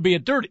clean or be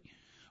it dirty,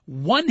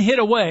 one hit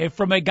away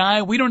from a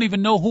guy we don't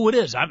even know who it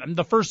is. I'm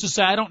the first to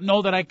say I don't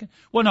know that I can.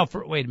 Well, no,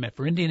 wait a minute,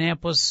 for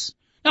Indianapolis,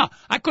 no,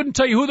 I couldn't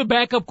tell you who the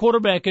backup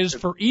quarterback is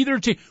for either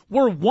team.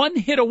 We're one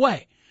hit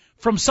away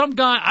from some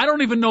guy, I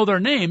don't even know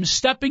their name,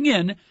 stepping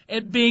in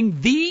and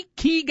being the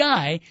key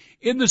guy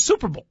in the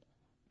Super Bowl.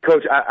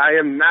 Coach, I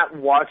am not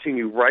watching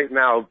you right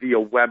now via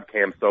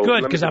webcam. So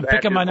good, because I'm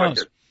picking my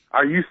nose.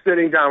 Are you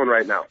sitting down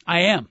right now?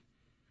 I am.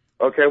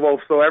 Okay, well,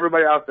 so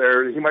everybody out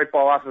there, he might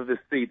fall off of his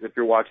seat if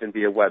you're watching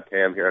via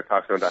webcam here at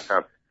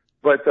TalkZone.com.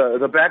 But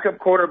the backup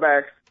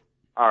quarterbacks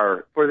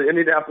are, for the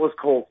Indianapolis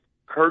Colts,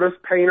 Curtis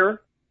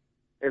Painter,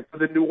 and for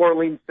the New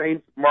Orleans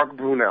Saints, Mark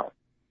Brunell.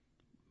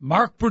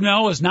 Mark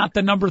Brunell is not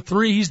the number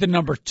 3, he's the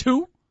number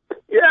 2?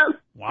 Yes.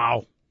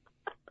 Wow.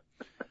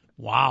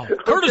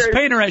 Curtis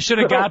Painter I should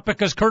have got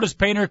because Curtis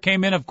Painter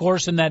came in, of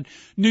course, in that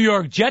New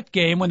York Jet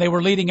game when they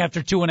were leading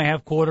after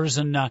 2.5 quarters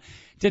and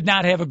did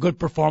not have a good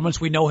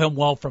performance. We know him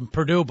well from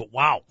Purdue, but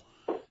wow.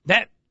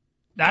 I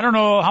don't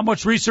know how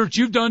much research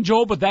you've done,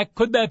 Joel, but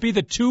could that be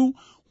the 2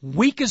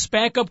 weakest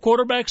backup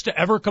quarterbacks to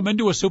ever come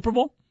into a Super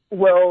Bowl?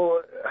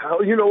 Well,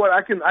 you know what?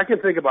 I can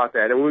think about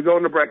that. And when we go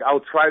into break, I'll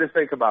try to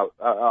think about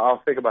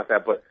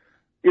that. But,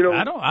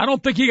 I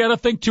don't think you got to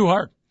think too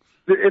hard.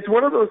 It's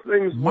one of those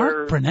things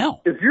Mark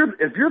Brunell. If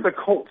you're the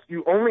Colts,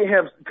 you only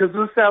have, because of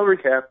the salary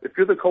cap, if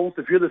you're the Colts,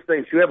 if you're the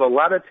Saints, you have a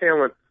lot of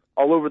talent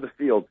all over the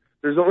field.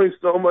 There's only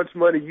so much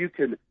money you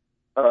can,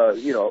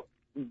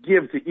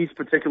 give to each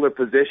particular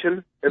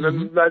position. And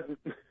then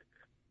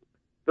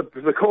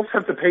the Colts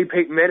have to pay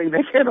Peyton Manning.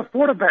 They can't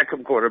afford a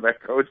backup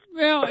quarterback, Coach.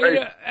 Well,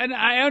 right? And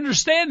I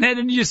understand that,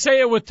 and you say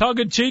it with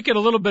tongue-in-cheek and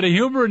a little bit of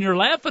humor, and you're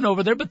laughing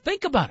over there, but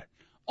think about it.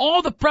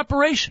 All the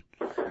preparation,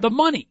 the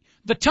money,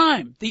 the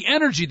time, the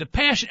energy, the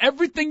passion,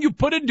 everything you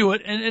put into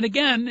it. And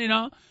again,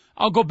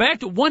 I'll go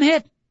back to one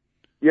hit.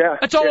 Yeah.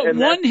 That's all.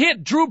 One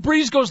hit. Drew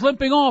Brees goes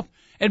limping off,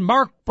 and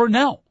Mark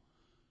Brunell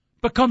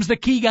becomes the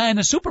key guy in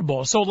the Super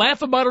Bowl. So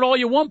laugh about it all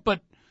you want,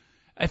 but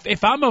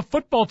if I'm a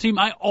football team,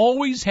 I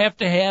always have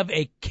to have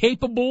a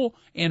capable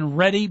and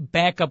ready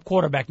backup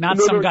quarterback, not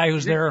some guy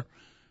who's there.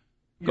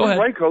 Go ahead.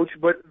 You're right, Coach,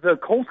 but the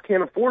Colts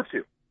can't afford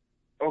to.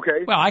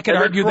 Okay. Well, I could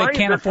argue they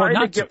can't afford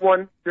not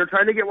to. They're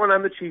trying to get one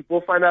on the cheap.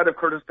 We'll find out if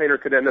Curtis Painter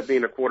could end up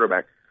being a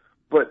quarterback.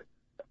 But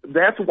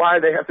that's why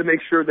they have to make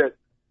sure that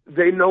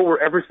they know where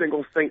every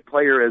single Saint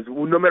player is,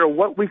 no matter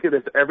what week it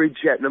is, every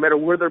Jet, no matter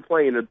where they're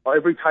playing,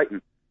 every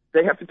Titan.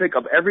 They have to pick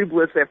up every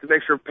blitz. They have to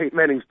make sure Peyton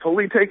Manning's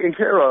totally taken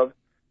care of,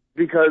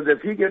 because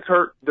if he gets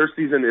hurt, their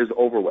season is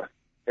over with.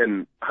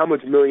 And how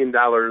much $1 million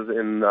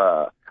in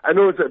I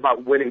know it's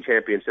about winning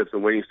championships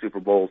and winning Super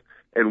Bowls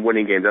and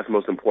winning games. That's the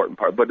most important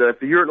part. But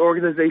if you're an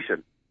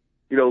organization,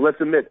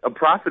 let's admit, a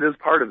profit is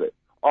part of it.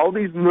 All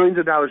these millions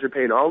of dollars you're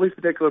paying all these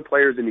particular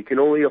players, and you can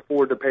only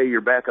afford to pay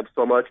your backup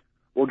so much.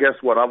 Well, guess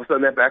what? All of a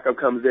sudden that backup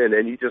comes in,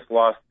 and you just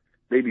lost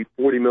maybe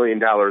 $40 million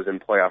in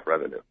playoff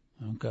revenue.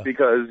 Okay.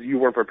 Because you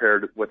weren't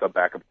prepared with a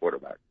backup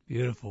quarterback.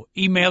 Beautiful.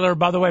 Emailer,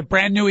 by the way,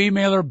 brand new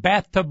emailer,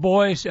 Bathtub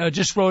Boy,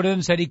 just wrote in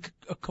and said he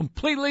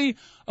completely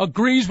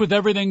agrees with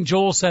everything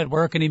Joel said.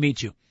 Where can he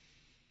meet you?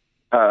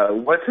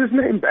 What's his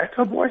name?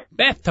 Bathtub Boy?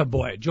 Bathtub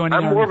Boy.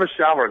 I'm more of a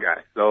shower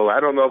guy, so I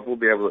don't know if we'll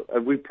be able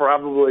to. We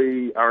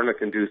probably aren't a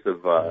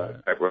conducive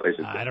type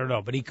relationship. I don't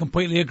know, but he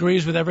completely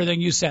agrees with everything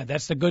you said.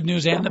 That's the good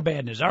news and the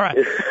bad news. All right.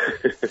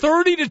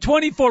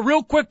 30-24.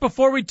 Real quick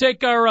before we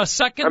take our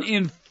second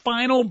and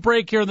final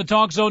break here on the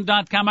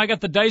TalkZone.com. I got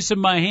the dice in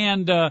my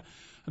hand.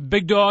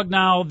 Big Dog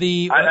now.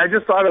 I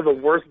just thought of the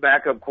worst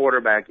backup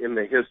quarterback in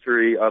the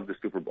history of the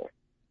Super Bowl.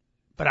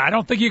 But I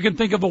don't think you can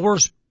think of a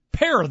worse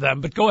pair of them,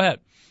 but go ahead.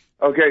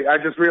 Okay, I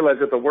just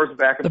realized that the worst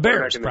backup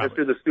quarterback in the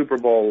history of the Super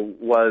Bowl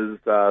was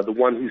the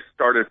one who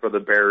started for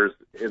the Bears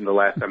in the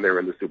last time they were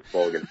in the Super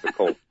Bowl against the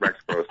Colts, Rex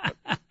Grossman.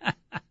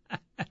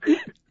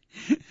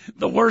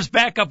 The worst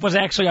backup was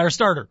actually our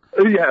starter.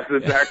 Yes,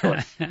 exactly.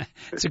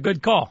 It's a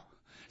good call.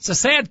 It's a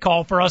sad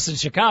call for us in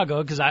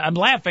Chicago because I'm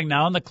laughing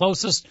now, and the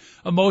closest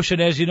emotion,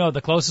 as you know,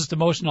 the closest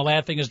emotion to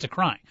laughing is to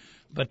crying.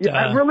 But yeah,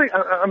 I'm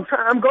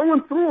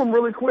going through them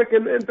really quick,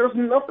 and there's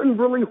nothing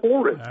really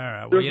horrid. All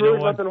right, well, there's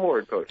really nothing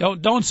horrid, Coach.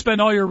 Don't spend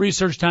all your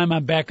research time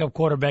on backup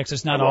quarterbacks.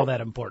 It's not all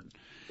that important.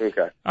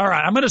 Okay. All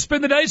right, I'm going to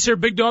spin the dice here,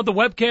 Big Dog. The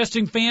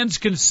webcasting fans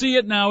can see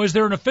it now. Is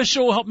there an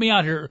official? Help me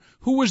out here.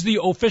 Who was the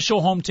official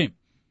home team?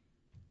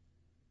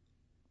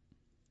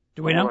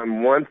 Do we know?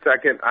 In 1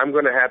 second, I'm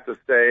going to have to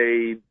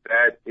say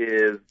that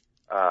is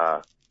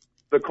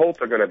the Colts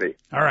are going to be.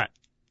 All right.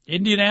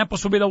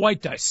 Indianapolis will be the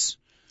white dice.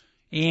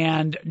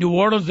 And New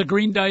Orleans, the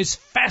green dice.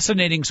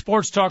 Fascinating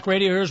sports talk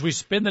radio here as we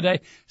spin the day.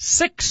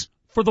 6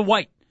 for the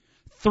white.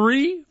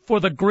 3 for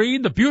the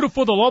green. The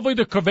beautiful, the lovely,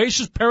 the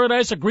curvaceous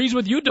Paradise agrees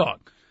with you, Dog.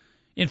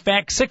 In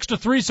fact,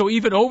 6-3, so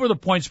even over the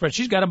point spread.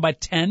 She's got him by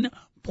 10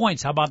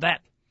 points. How about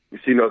that?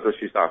 She knows what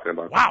she's talking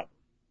about. Wow.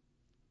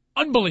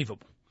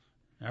 Unbelievable.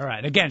 All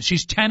right. Again,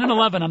 she's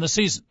 10-11 on the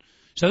season.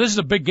 So this is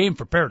a big game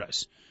for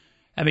Paradise.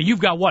 I mean, you've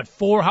got what,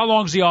 4? How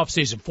long's the off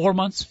season? 4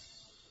 months?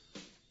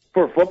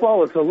 For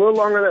football, it's a little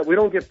longer than that. We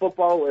don't get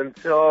football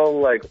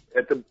until like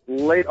at the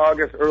late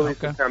August, early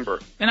September.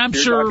 And I'm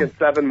You're sure talking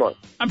 7 months.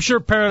 I'm sure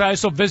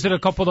Paradise will visit a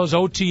couple of those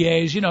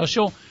OTAs. You know,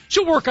 she'll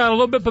work out a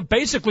little bit, but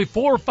basically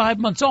 4 or 5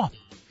 months off.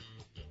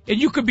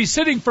 And you could be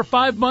sitting for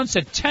 5 months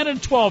at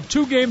 10-12,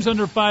 2 games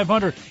under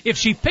 500. If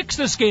she picks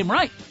this game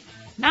right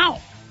now,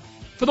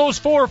 for those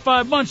 4 or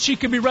 5 months, she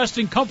could be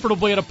resting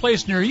comfortably at a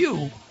place near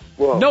you,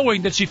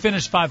 knowing that she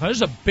finished 500. This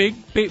is a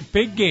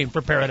big game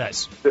for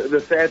Paradise.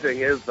 The sad thing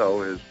is,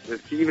 though, is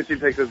if she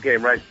takes this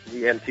game right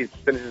and she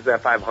finishes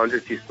at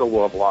 500, she still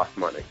will have lost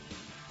money.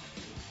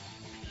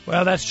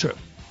 Well, that's true.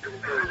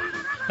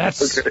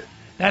 Okay.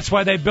 That's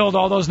why they build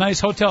all those nice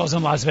hotels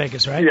in Las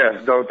Vegas, right?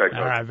 Yes, don't take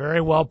All right,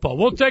 very well, Paul.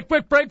 We'll take a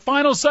quick break.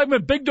 Final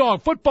segment. Big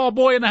Dog, football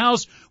boy in the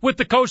house with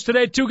the coach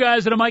today. 2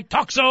 guys at a mic.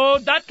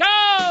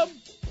 TalkZone.com.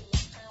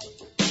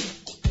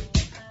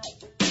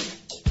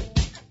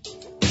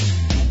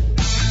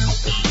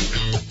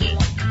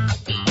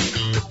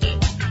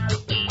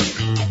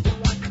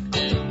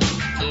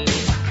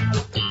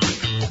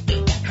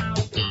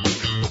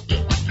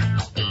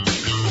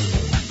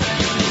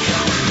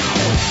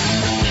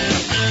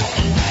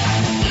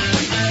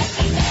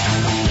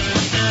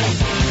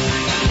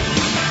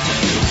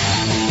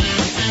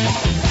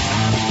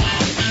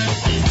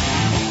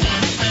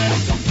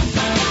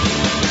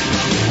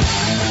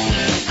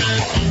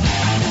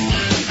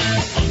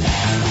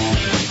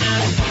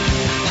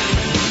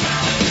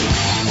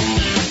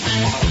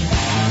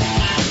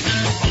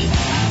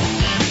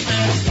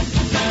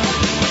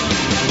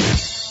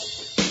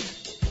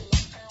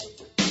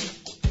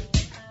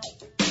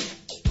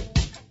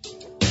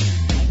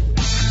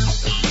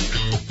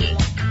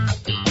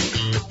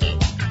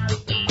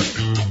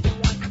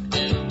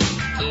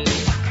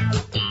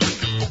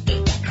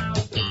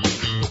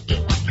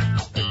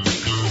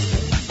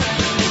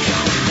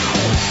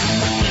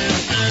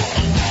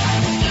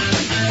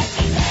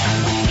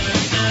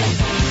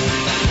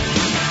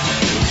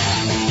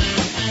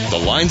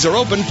 Lines are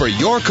open for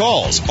your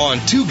calls on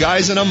 2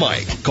 Guys and a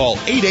Mic. Call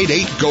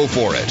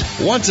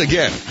 888-GO-FOR-IT. Once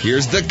again,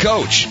 here's the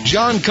coach,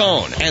 John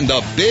Cohn, and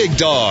the Big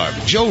Dog,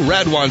 Joe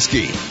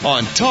Radwanski,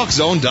 on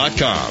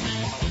TalkZone.com.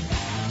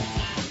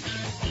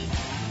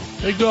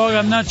 Big Dog,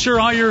 I'm not sure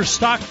how your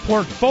stock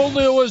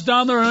portfolio is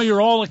down there. I know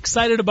you're all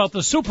excited about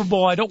the Super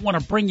Bowl. I don't want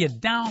to bring you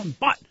down,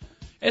 but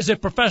as a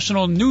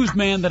professional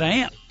newsman that I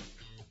am,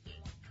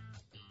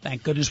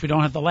 thank goodness we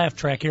don't have the laugh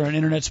track here on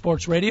Internet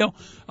Sports Radio.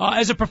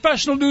 As a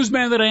professional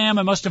newsman that I am,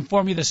 I must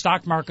inform you the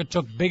stock market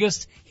took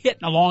biggest hit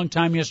in a long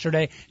time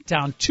yesterday,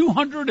 down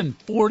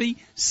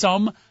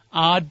 240-some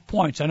odd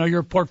points. I know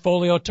your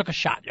portfolio took a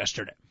shot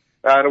yesterday.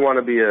 I don't want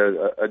to be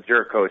a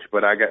jerk, Coach,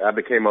 but I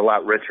became a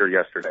lot richer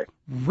yesterday.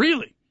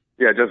 Really?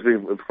 Yeah, just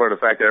for the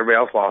fact that everybody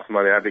else lost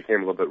money, I became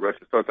a little bit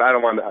richer. So I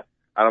don't want to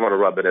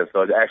rub it in.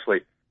 So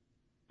actually,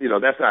 you know,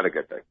 that's not a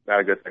good thing. Not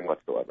a good thing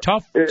whatsoever.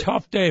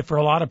 Tough day for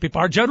a lot of people.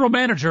 Our general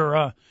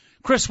manager,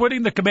 Chris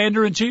Whitting, the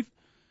commander-in-chief,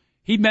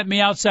 he met me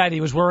outside. He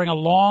was wearing a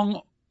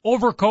long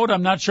overcoat.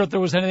 I'm not sure if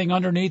there was anything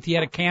underneath. He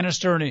had a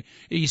canister, and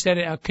he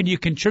said, can you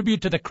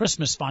contribute to the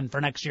Christmas fund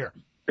for next year?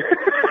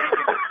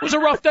 It was a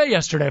rough day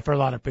yesterday for a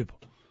lot of people.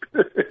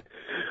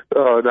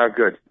 Oh, not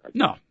good.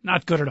 No,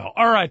 not good at all.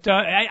 All right,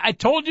 I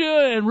told you,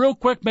 and real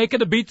quick, making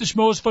the Beat the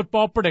Schmoes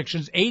football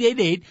predictions,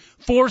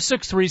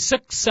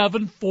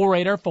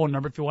 888-463-6748, our phone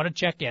number if you want to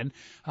check in.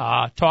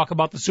 Talk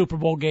about the Super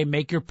Bowl game,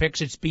 make your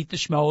picks. It's Beat the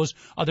Schmoes.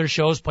 Other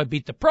shows play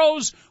Beat the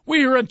Pros. We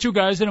here on 2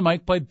 Guys and a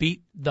Mic play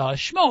Beat the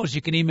Schmoes.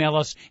 You can email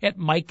us at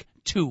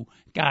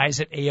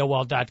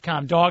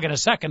Mike2Guys@AOL.com. Dog, in a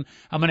second,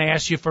 I'm going to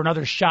ask you for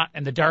another shot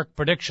in the dark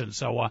prediction.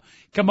 So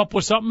come up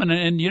with something,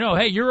 and you know,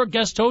 hey, you're a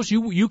guest host.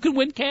 You can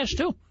win cash,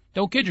 too.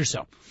 Don't kid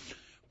yourself.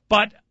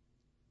 But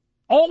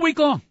All week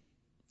long.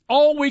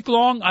 All week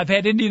long, I've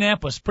had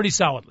Indianapolis pretty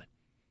solidly.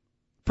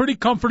 Pretty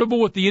comfortable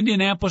with the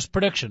Indianapolis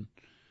prediction.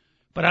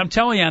 But I'm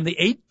telling you, on the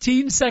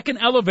 18-second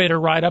elevator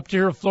ride up to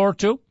here at floor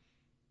 2,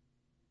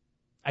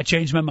 I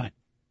changed my mind.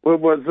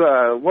 What was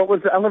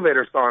the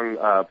elevator song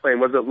playing?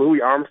 Was it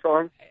Louis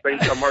Armstrong?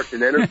 Saints Come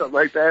Marching In or something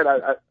like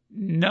that?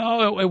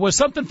 No, it was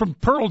something from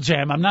Pearl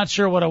Jam. I'm not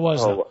sure what it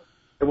was, though.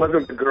 It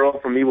wasn't the girl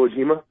from Iwo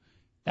Jima?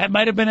 That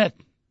might have been it.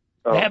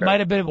 Oh, that okay. might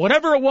have been it.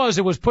 Whatever it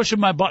was pushing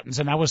my buttons,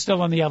 and I was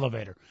still on the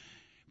elevator.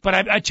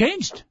 But I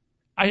changed.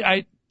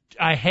 I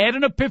had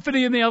an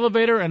epiphany in the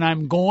elevator, and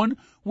I'm going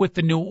with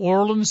the New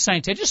Orleans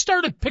Saints. I just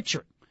started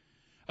picturing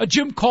a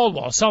Jim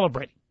Caldwell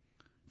celebrating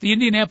the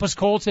Indianapolis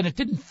Colts, and it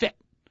didn't fit.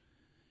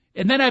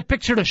 And then I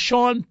pictured a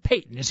Sean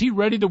Payton. Is he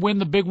ready to win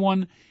the big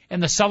one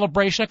and the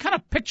celebration? I kind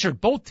of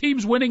pictured both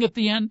teams winning at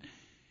the end.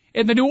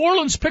 And the New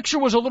Orleans picture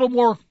was a little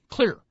more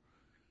clear.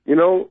 You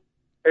know,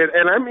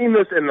 and I mean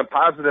this in the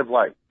positive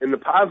light. In the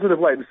positive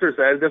light,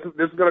 seriously,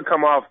 this is going to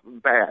come off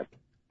bad,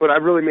 but I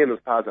really mean this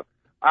positive.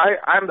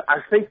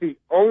 I think the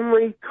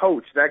only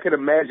coach that could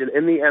imagine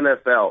in the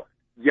NFL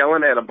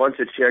yelling at a bunch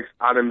of chicks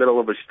out in the middle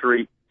of a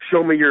street,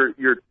 "Show me your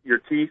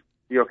teeth,"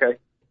 you okay?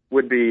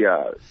 Would be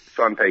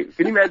Sean Payton.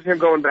 Can you imagine him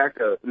going back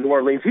to New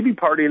Orleans? He'd be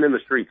partying in the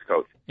streets,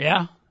 Coach.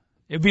 Yeah,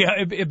 it'd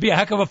be a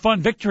heck of a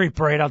fun victory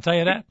parade. I'll tell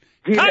you that.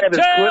 He'd have his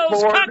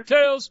clipboard,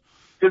 cocktails.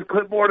 His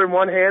clipboard in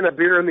one hand, a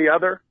beer in the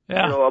other.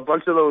 Yeah. You know, a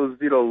bunch of those,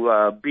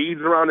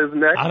 beads around his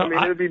neck. I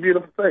mean, it'd be a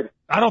beautiful thing.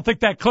 I don't think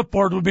that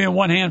clipboard would be in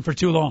one hand for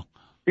too long.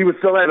 He would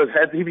still have his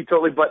head. He'd be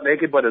totally butt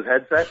naked, but his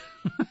headset.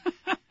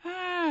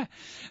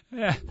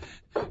 Yeah.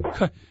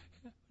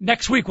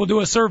 Next week we'll do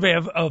a survey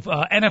of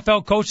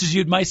NFL coaches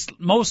you'd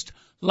most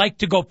like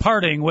to go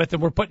partying with,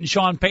 and we're putting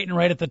Sean Payton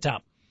right at the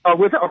top.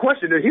 Without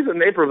question, he's a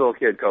Naperville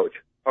kid, Coach.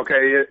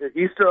 Okay,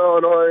 Eastern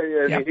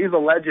Illinois, and Yep. He's a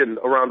legend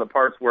around the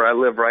parts where I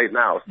live right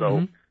now.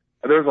 So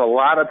There's a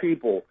lot of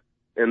people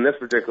in this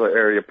particular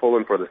area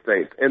pulling for the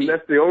Saints, and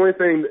that's the only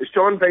thing.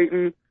 Sean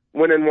Payton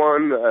winning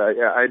one,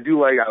 I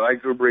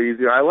like Drew Brees.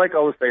 You know, I like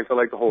all the Saints. I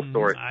like the whole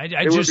story.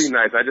 It would be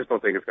nice. I just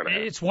don't think it's going to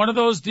happen. It's one of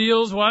those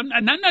deals. Well,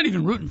 I'm not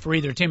even rooting for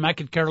either team. I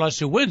could care less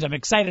who wins. I'm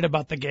excited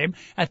about the game.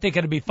 I think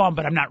it'll be fun,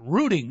 but I'm not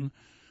rooting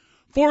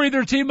for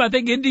either team. I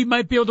think Indy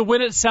might be able to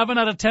win it 7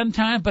 out of 10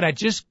 times, but I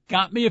just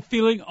got me a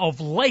feeling of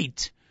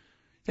late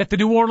that the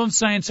New Orleans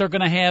Saints are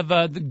going to have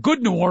the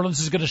good New Orleans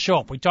is going to show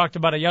up. We talked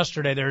about it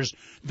yesterday. There's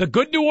the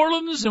good New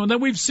Orleans, and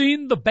then we've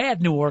seen the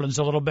bad New Orleans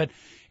a little bit.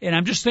 And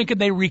I'm just thinking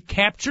they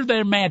recapture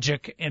their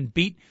magic and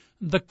beat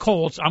the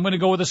Colts. I'm going to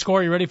go with a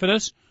score. You ready for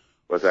this?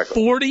 What's that?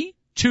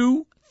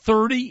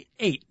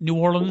 42-38, New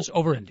Orleans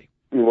over Indy.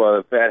 Well,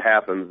 if that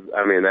happens,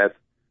 I mean,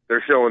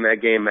 they're showing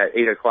that game at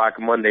 8 o'clock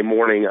Monday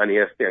morning on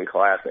ESPN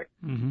Classic.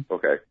 Mm-hmm.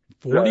 Okay.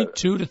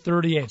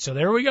 42-38. So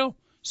there we go.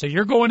 So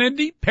you're going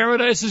Indy.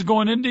 Paradise is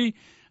going Indy.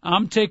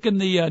 I'm taking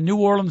the New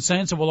Orleans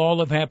Saints, and we'll all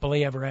live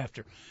happily ever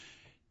after.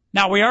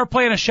 Now, we are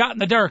playing a shot in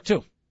the dark,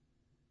 too.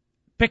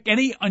 Pick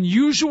any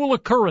unusual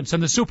occurrence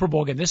in the Super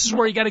Bowl game. This is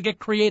where you got to get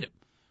creative.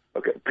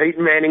 Okay.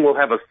 Peyton Manning will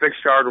have a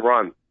 6-yard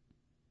run.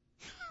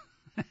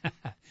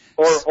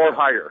 or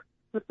higher.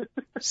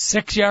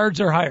 6 yards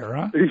or higher,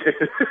 huh?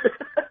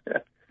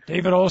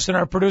 David Olson,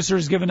 our producer,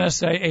 has given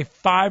us a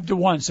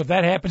 5-1. So if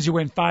that happens, you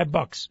win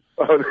 $5.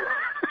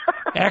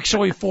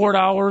 Actually,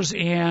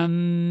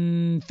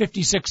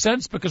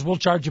 $4.56 because we'll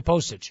charge you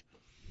postage.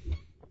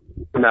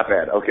 Not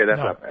bad. Okay, that's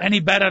not bad. Any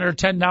bet under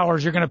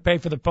 $10, you're going to pay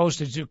for the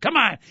postage too. Come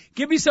on,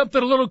 give me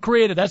something a little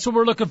creative. That's what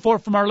we're looking for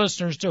from our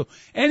listeners too.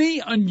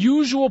 Any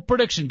unusual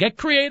prediction. Get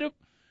creative.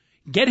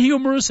 Get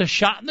humorous. A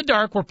shot in the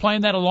dark. We're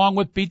playing that along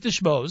with Beat the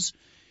Schmoes.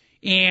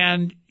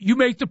 And you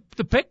make the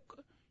pick.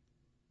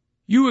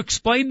 You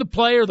explain the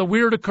play or the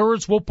weird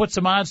occurrence. We'll put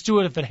some odds to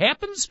it. If it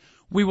happens,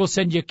 we will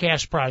send you a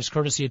cash prize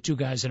courtesy of Two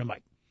Guys and a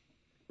Mic.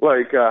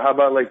 Like, how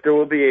about there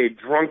will be a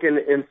drunken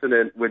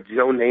incident with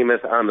Joe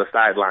Namath on the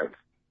sidelines?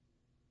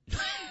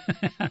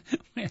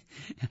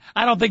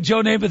 I don't think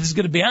Joe Namath is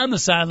going to be on the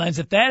sidelines.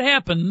 If that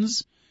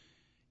happens,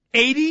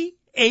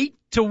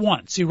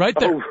 88-1. See, right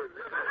there. Oh,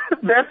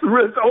 that's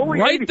only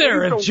right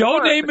there. If Joe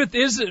 1. Namath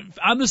is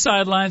on the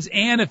sidelines,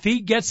 and if he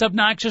gets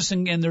obnoxious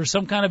and there's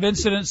some kind of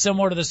incident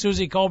similar to the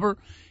Susie Colbert,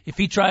 if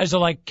he tries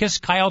to kiss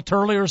Kyle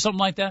Turley or something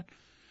like that,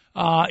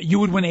 you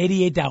would win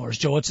 $88,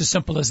 Joe. It's as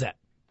simple as that.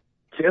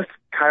 Kiss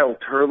Kyle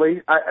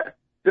Turley?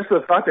 Just the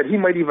thought that he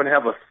might even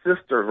have a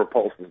sister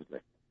repulses me.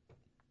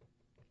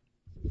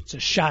 It's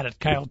a shot at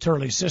Kyle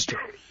Turley's sister.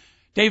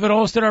 David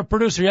Olston, our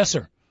producer. Yes,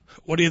 sir.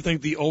 What do you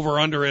think the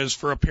over-under is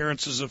for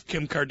appearances of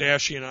Kim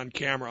Kardashian on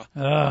camera?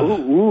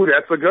 Ooh,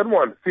 that's a good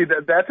one. See,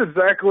 that's a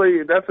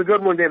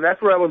good one, Dave.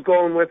 That's where I was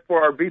going with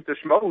for our Beat the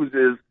Schmoes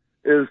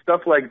is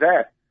stuff like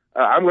that.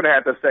 I'm going to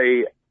have to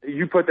say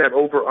you put that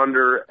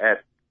over-under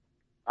at,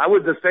 I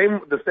would the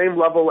same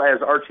level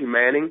as Archie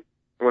Manning.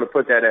 I'm going to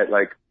put that at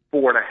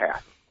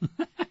 4.5.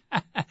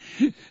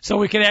 So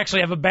we can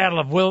actually have a battle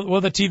of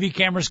will the TV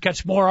cameras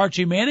catch more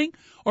Archie Manning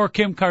or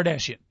Kim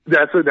Kardashian?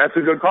 That's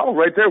a good call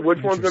right there. Which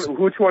one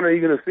are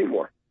you going to see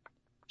more?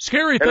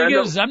 Scary thing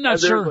is, I'm not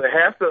sure.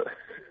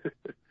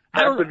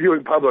 Half the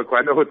viewing public,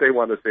 I know what they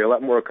want to see. A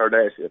lot more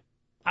Kardashian.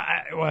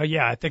 Well,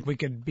 yeah, I think we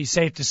could be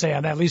safe to say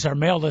on that, at least our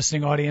male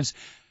listening audience.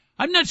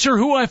 I'm not sure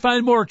who I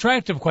find more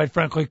attractive, quite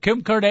frankly,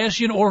 Kim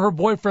Kardashian or her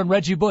boyfriend,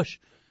 Reggie Bush.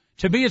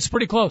 To me, it's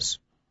pretty close.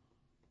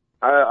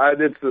 I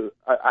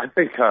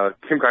think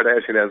Kim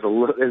Kardashian has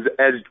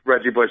edged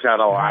Reggie Bush out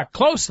a lot.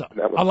 Close, though.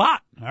 A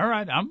lot. All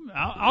right.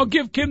 I'll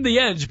give Kim the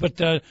edge, but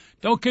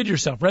don't kid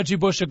yourself. Reggie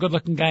Bush, a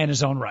good-looking guy in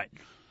his own right.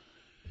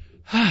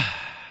 How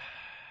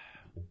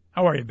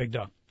are you, Big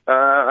Dog?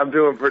 I'm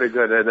doing pretty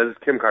good. This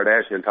Kim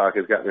Kardashian talk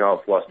has got me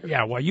all flustered.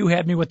 Yeah, well, you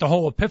had me with the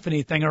whole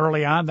epiphany thing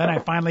early on. Then I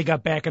finally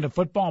got back into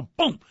football, and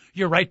boom,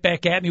 you're right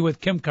back at me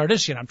with Kim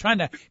Kardashian. I'm trying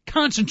to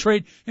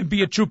concentrate and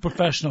be a true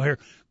professional here.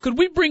 Could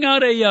we bring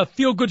out a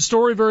feel-good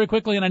story very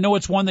quickly? And I know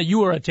it's one that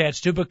you are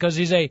attached to because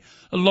he's a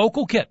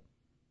local kid.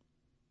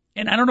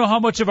 And I don't know how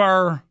much of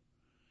our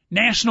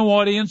national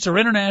audience or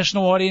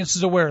international audience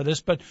is aware of this,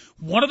 but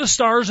one of the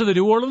stars of the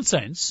New Orleans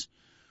Saints,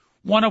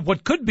 one of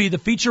what could be the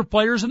feature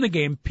players in the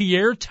game,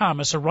 Pierre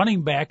Thomas, a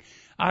running back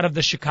out of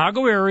the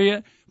Chicago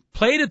area,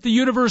 played at the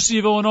University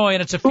of Illinois,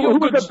 and it's a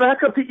feel-good... Who was a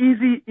backup to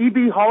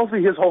E.B.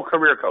 Halsey his whole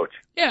career, Coach.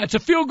 Yeah, it's a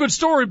feel-good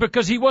story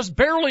because he was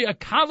barely a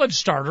college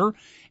starter,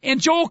 and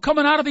Joel,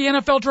 coming out of the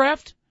NFL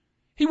draft,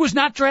 he was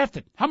not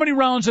drafted. How many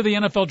rounds of the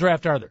NFL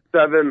draft are there?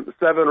 Seven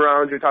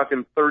rounds. You're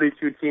talking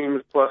 32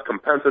 teams plus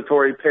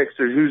compensatory picks.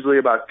 There's usually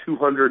about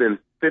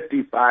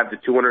 255 to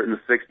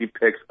 260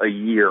 picks a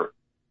year.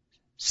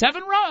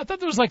 7 rounds? I thought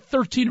there was like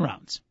 13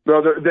 rounds.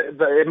 No,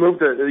 it moved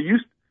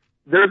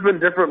there's been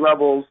different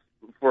levels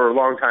for a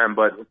long time,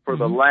 but for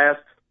the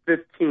last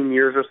 15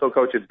 years or so,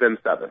 Coach, it's been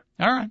 7.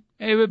 All right.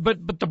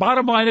 But the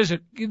bottom line is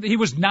that he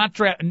was not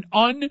an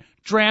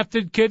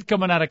undrafted kid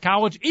coming out of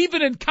college.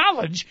 Even in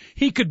college,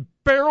 he could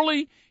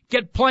barely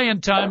get playing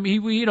time.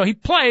 He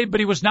played, but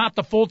he was not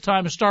the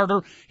full-time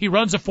starter. He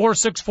runs a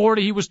 4.6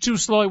 40. He was too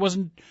slow. He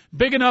wasn't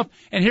big enough.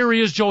 And here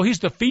he is, Joel. He's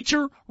the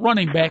feature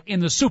running back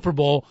in the Super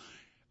Bowl.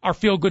 Our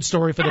feel-good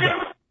story for the day.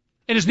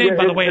 And his name,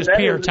 by the way, is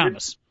Pierre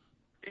Thomas.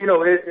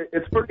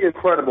 It's pretty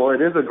incredible.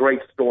 It is a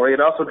great story.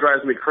 It also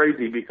drives me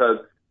crazy because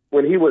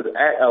when he was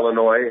at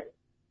Illinois,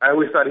 I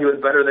always thought he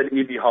was better than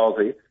E.B.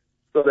 Halsey.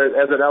 So that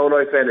as an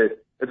Illinois fan,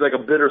 it's like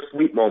a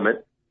bittersweet moment.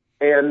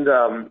 And,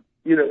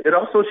 it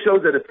also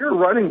shows that if you're a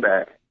running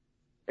back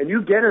and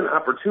you get an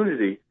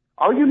opportunity,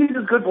 all you need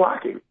is good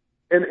blocking.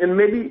 And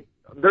maybe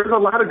there's a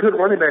lot of good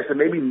running backs that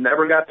maybe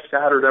never got the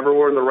shot or never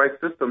were in the right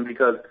system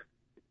because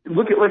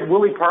look at like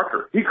Willie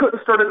Parker. He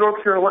couldn't start at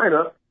North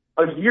Carolina.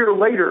 A year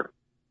later,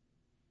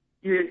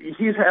 he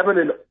didn't win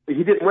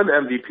the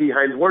MVP,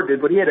 Hines Ward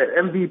did, but he had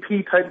an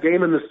MVP-type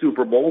game in the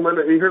Super Bowl. And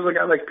here's a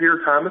guy like Pierre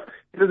Thomas.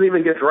 He doesn't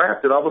even get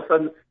drafted. All of a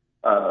sudden,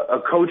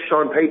 a coach,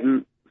 Sean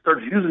Payton,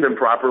 starts using him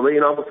properly,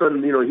 and all of a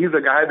sudden, he's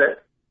a guy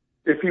that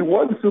if he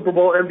won Super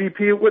Bowl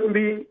MVP, it wouldn't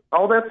be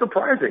all that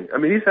surprising. I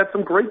mean, he's had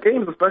some great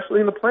games, especially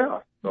in the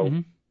playoffs. So,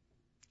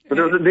 But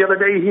the other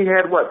day, he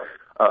had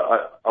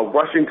a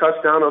rushing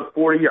touchdown of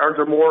 40 yards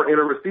or more and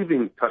a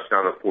receiving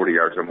touchdown of 40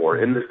 yards or more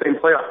in the same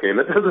playoff game.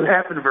 That doesn't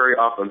happen very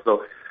often.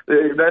 So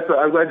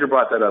I'm glad you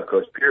brought that up,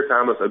 Coach. Pierre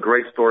Thomas, a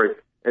great story,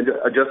 and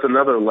just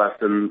another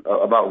lesson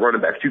about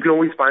running backs. You can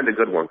always find a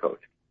good one,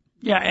 Coach.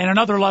 Yeah, and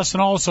another lesson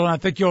also, and I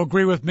think you'll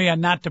agree with me on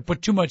not to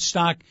put too much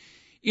stock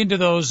into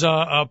those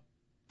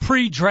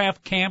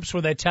pre-draft camps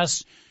where they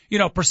test,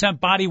 percent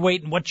body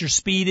weight and what your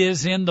speed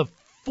is in the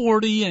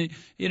 40,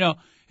 and,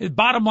 the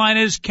bottom line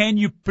is, can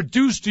you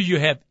produce? Do you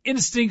have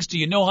instincts? Do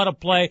you know how to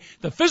play?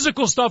 The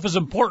physical stuff is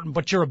important,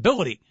 but your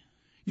ability,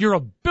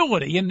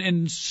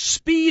 and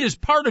speed is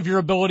part of your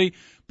ability,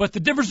 but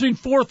the difference between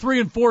 4.3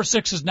 and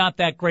 4.6 is not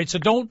that great. So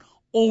don't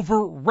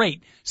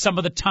overrate some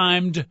of the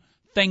timed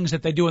things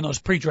that they do in those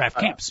pre-draft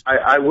camps.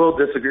 I will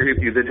disagree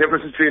with you. The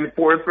difference between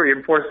 4.3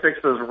 and 4.6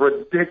 is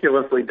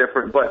ridiculously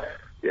different, but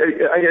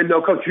I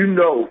know, Coach,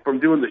 from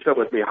doing the show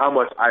with me how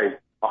much I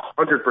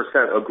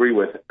 100% agree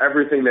with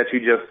everything that you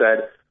just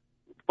said.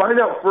 Find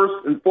out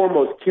first and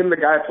foremost, can the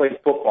guy play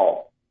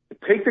football?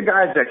 Take the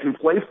guys that can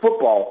play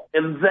football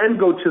and then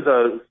go to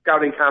the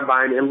scouting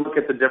combine and look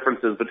at the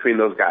differences between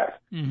those guys.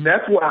 Mm-hmm.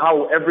 That's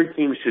how every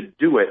team should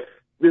do it.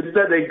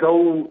 Instead, they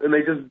go and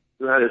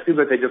it seems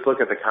like they just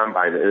look at the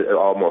combine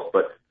almost.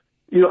 But,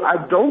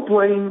 I don't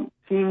blame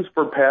teams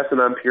for passing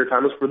on Pierre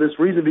Thomas for this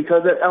reason,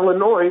 because at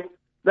Illinois,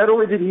 not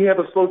only did he have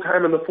a slow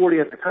time in the 40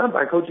 at the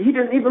combine, Coach, he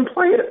didn't even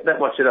play it that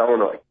much at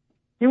Illinois.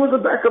 He was a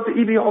backup to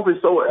E.B. Halsey.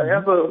 So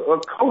as a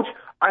coach,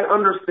 I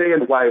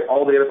understand why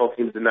all the NFL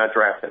teams did not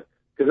draft him.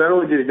 Because not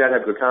only did he not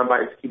have good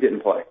combines, he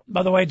didn't play.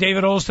 By the way,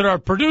 David Olstead, our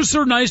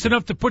producer, nice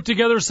enough to put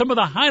together some of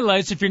the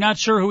highlights. If you're not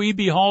sure who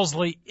E.B.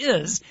 Halsey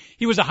is,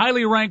 he was a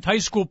highly ranked high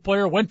school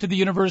player, went to the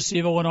University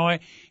of Illinois,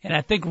 and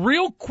I think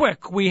real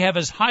quick we have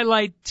his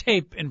highlight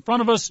tape in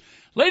front of us.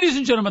 Ladies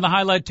and gentlemen, the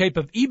highlight tape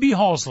of E.B.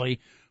 Halsey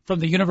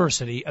from the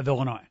University of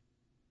Illinois.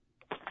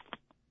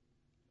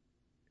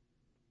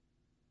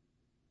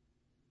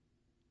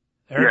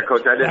 Yeah,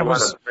 Coach, I didn't want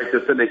to break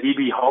this into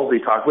E.B. Halsey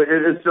talk, but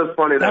it's just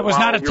funny. That was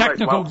not a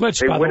technical glitch,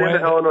 by the way. They went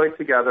into Illinois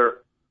together,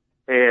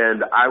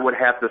 and I would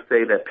have to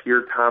say that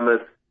Pierre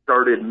Thomas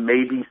started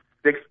maybe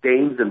 6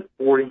 games in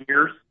 4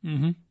 years,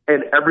 and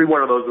every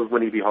one of those was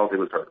when E.B. Halsey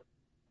was hurt.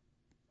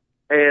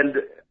 And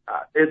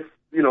it's,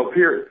 you know, if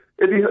you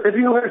had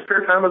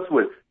Pierre Thomas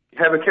would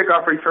have a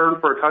kickoff return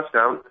for a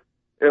touchdown,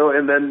 you know,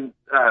 and then,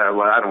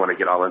 well, I don't want to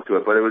get all into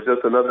it, but it was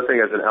just another thing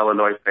as an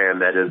Illinois fan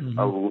that is,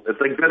 it's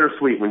like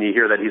bittersweet when you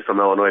hear that he's from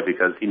Illinois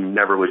because he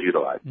never was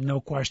utilized.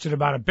 No question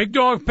about it. Big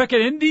Dog pick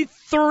at Indy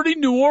 30,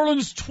 New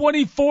Orleans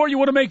 24. You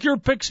want to make your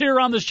picks here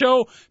on the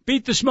show?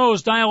 Beat the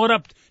Schmoes. Dial it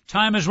up.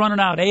 Time is running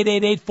out.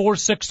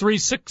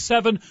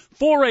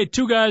 888-463-6748.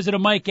 2 guys at a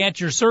mic at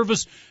your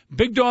service.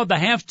 Big Dog, the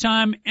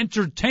halftime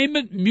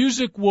entertainment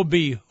music will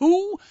be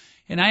who?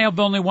 And I have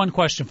only one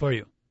question for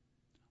you.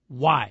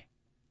 Why?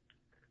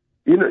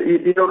 You know,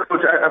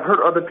 Coach, I've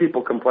heard other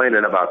people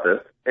complaining about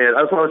this, and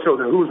I just want to show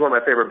the Who's one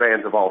of my favorite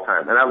bands of all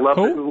time, and I love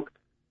the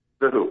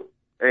Who,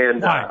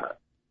 and why?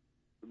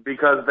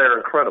 Because they're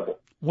incredible.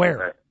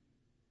 Where? Okay.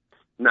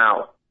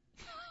 Now,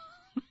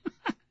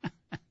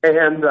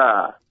 and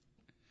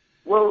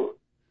well,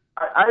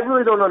 I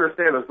really don't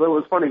understand this, but it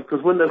was funny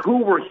because when the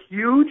Who were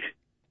huge,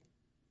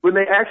 when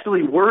they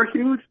actually were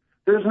huge,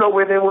 there's no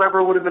way they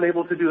ever would have been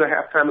able to do the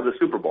halftime of the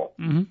Super Bowl.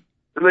 Mm-hmm.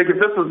 Like, if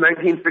this was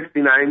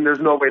 1969,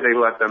 there's no way they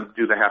let them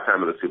do the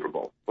halftime of the Super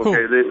Bowl.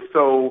 Okay,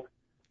 so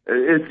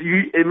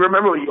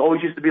remember, you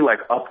always used to be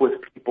like Up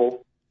With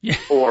People,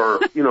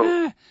 or you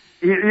know.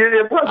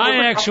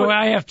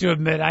 I have to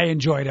admit, I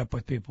enjoyed Up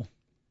With People.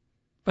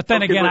 But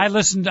then again, I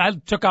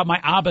took out my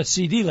ABBA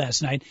CD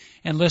last night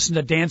and listened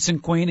to Dancing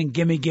Queen and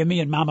Gimme Gimme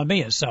and Mamma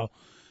Mia. So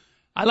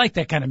I like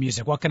that kind of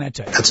music. What can I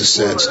tell you? That's a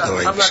sad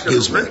story. I'm not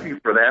going to rip you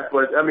for that,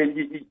 but I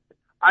mean,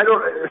 I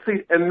don't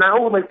see. And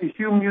now, like the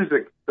Who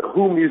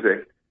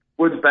music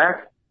was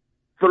back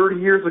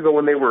 30 years ago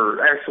when they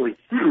were actually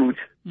huge.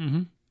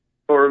 Mm-hmm.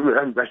 Or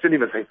I shouldn't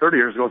even say 30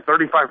 years ago,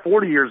 35,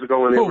 40 years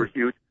ago when they were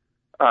huge.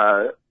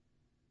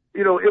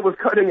 You know, it was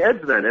cutting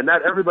edge then, and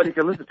not everybody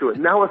can listen to it.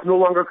 Now it's no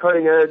longer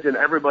cutting edge, and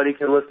everybody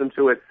can listen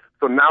to it.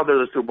 So now they're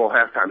the Super Bowl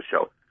halftime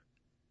show.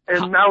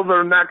 And now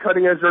they're not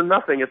cutting edge or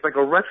nothing. It's like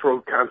a retro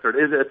concert.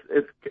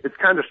 It's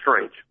kind of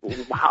strange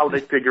how they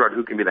figure out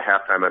who can be the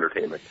halftime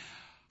entertainment.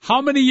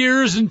 How many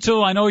years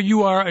until, I know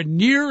you are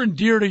near and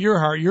dear to your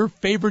heart, your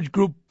favorite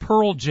group,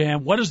 Pearl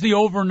Jam? What is the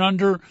over and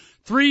under?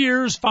 3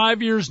 years,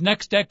 5 years,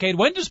 next decade?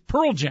 When does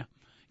Pearl Jam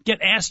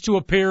get asked to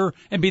appear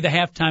and be the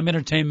halftime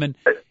entertainment?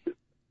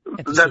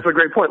 That's a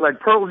great point. Like,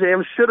 Pearl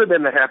Jam should have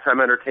been the halftime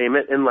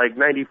entertainment in, like,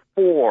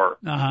 94,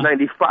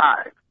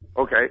 95,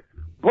 okay?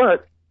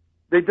 But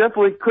they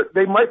definitely could.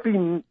 They might be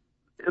in,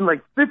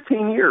 like,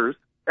 15 years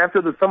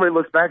after somebody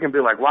looks back and be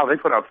like, wow, they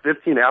put out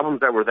 15 albums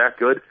that were that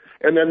good,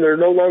 and then they're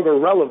no longer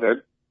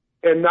relevant.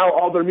 And now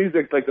all their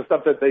music, like the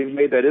stuff that they've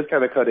made that is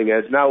kind of cutting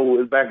edge,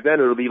 now back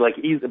then it'll be like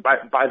easy.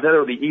 By then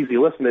it'll be easy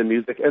listening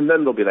music, and then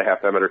there'll be the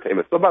halftime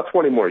entertainment. So about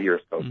 20 more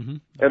years, Coach. Mm-hmm.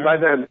 And by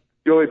then,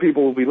 the only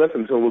people who will be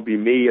listening to will be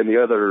me and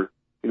the other,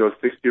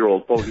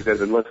 60-year-old folks that have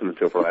been listening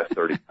to it for the last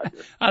 35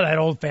 years. That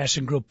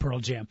old-fashioned group, Pearl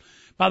Jam.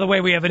 By the way,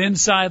 we have an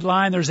inside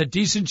line. There's a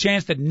decent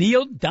chance that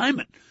Neil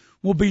Diamond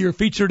will be your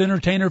featured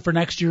entertainer for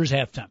next year's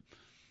halftime.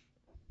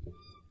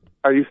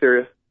 Are you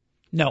serious?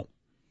 No.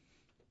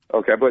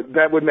 Okay, but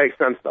that would make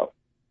sense, though.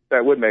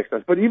 That would make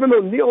sense. But even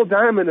though Neil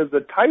Diamond is the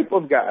type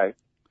of guy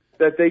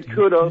that they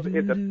could have,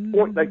 at the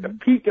point, like the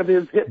peak of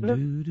his hitness,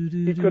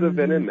 he could have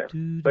been in there.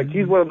 Like,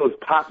 he's one of those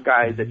pop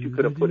guys that you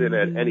could have put in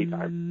at any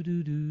time.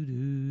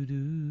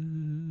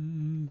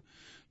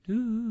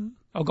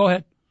 Oh, go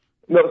ahead.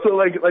 No, so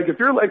like if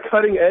you're like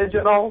cutting edge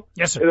at all,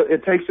 yes, sir.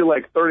 It takes you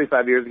like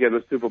 35 years to get in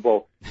the Super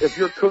Bowl. If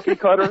you're cookie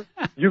cutter,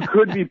 you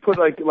could be put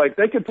like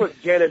they could put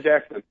Janet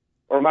Jackson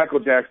or Michael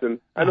Jackson.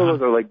 I know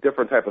those are like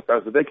different type of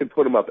stars, but they could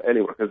put them up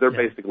anywhere because they're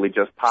basically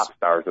just pop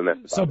stars in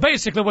that. So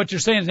basically, what you're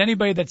saying is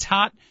anybody that's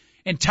hot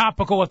and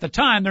topical at the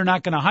time, they're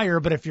not going to hire.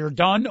 But if you're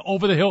done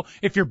over the hill,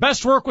 if your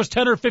best work was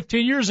 10 or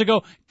 15 years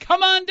ago,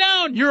 come on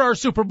down. You're our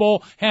Super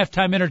Bowl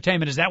halftime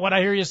entertainment. Is that what I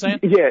hear you saying?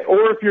 Yeah,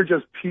 or if you're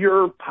just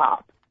pure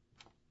pop.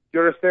 You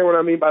understand what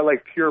I mean by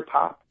like pure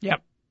pop?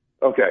 Yep.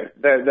 Okay,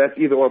 that's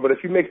either or. But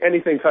if you make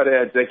anything cutting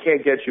edge, they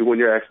can't get you when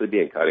you're actually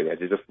being cutting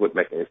edge. It just wouldn't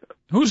make any sense.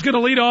 Who's going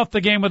to lead off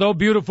the game with "Oh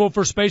Beautiful"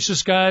 for Spacious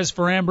Skies,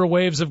 for Amber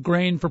Waves of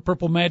Grain, for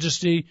Purple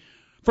Majesty,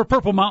 for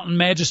Purple Mountain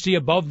Majesty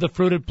above the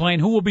fruited plain?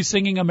 Who will be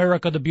singing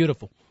 "America the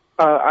Beautiful"?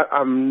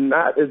 I'm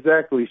not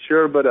exactly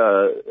sure, but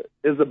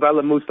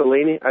Isabella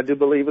Mussolini, I do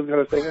believe, is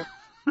going to sing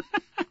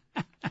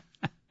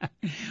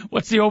it.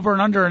 What's the over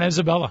and under in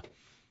Isabella?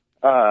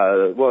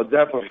 Well,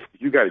 definitely,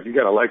 you got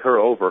to like her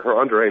over. Her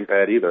under ain't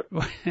bad either.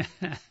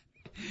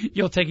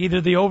 You'll take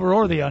either the over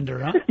or the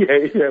under, huh? Yeah.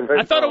 Right.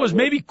 I thought it was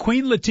maybe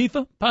Queen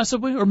Latifah,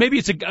 possibly, or maybe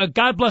it's a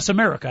God Bless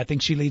America. I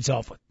think she leads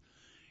off with,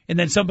 and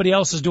then somebody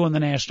else is doing the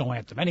national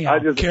anthem. Anyhow,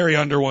 Carrie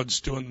Underwood's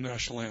doing the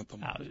national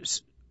anthem.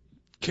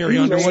 Carrie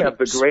Underwood may have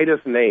the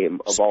greatest name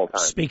of all time.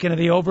 Speaking of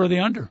the over or the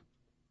under,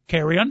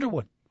 Carrie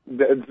Underwood.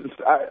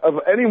 Of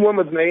any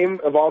woman's name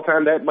of all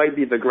time, that might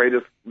be the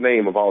greatest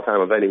name of all time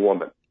of any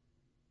woman.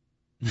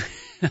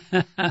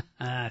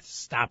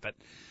 Stop it.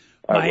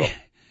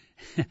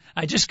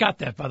 I just got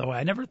that, by the way.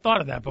 I never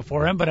thought of that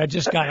before him, but I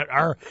just got it.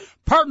 Our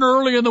partner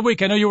earlier in the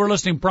week, I know you were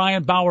listening,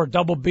 Brian Bauer,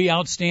 Double B,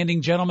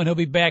 outstanding gentleman. He'll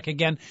be back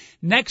again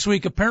next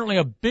week. Apparently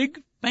a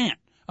big fan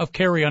of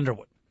Carrie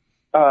Underwood.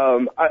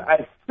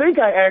 I think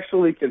I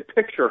actually can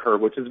picture her,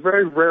 which is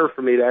very rare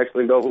for me to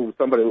actually know who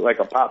somebody like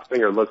a pop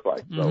singer looks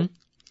like. So,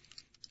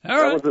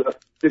 All right.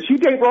 Did she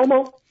date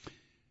Romo?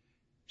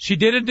 She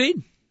did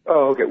indeed.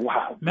 Oh, okay.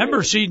 Wow.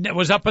 Remember, she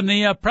was up in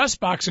the press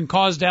box and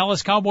caused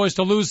Dallas Cowboys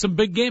to lose some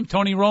big game.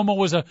 Tony Romo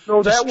was a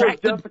No, that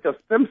distracted... was Jessica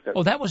Simpson.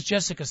 Oh, that was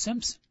Jessica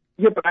Simpson.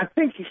 Yeah, but I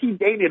think he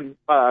dated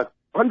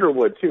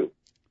Underwood, too.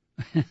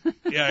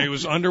 Yeah, he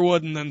was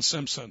Underwood and then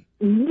Simpson.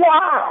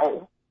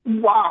 Wow.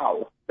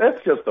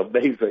 That's just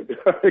amazing.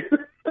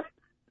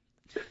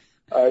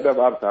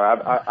 I'm sorry.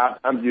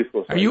 I'm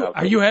useless.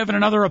 Are you having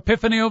another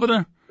epiphany over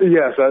there?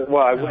 Yes.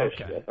 I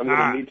wish. Okay. I'm going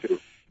to need to.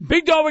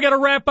 Big Dog, we got to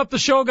wrap up the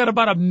show. Got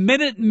about a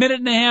minute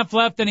and a half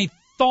left. Any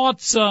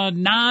thoughts,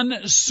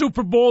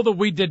 non-Super Bowl that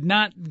we did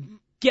not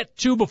get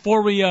to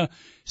before we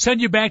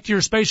send you back to your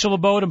spatial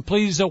abode? And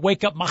please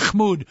wake up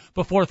Mahmoud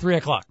before 3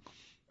 o'clock.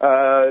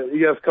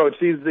 Yes, Coach.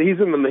 He's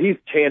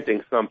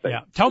chanting something.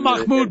 Yeah. Tell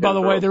Mahmoud, by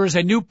the way, there is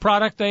a new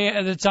product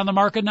that's on the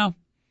market now.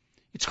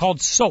 It's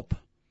called soap.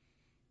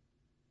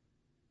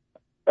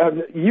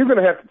 You're going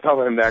to have to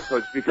tell him that,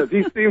 Coach, because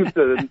he seems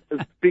to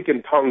speak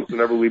in tongues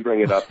whenever we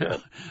bring it up to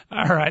him.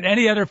 All right.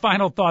 Any other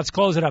final thoughts?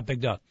 Close it up, Big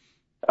Dog.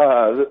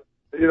 Other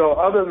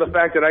than the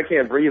fact that I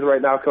can't breathe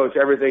right now, Coach,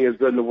 everything is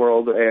good in the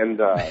world, and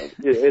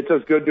it's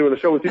just good doing the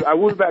show with you. I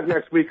will be back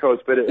next week,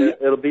 Coach, but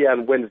it'll be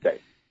on Wednesday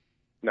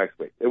next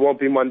week. It won't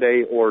be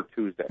Monday or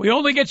Tuesday. We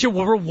only get you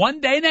for one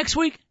day next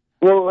week?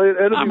 Well,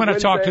 I'm going to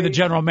talk to the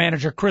general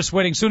manager, Chris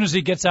Whitting, as soon as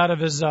he gets out of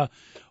his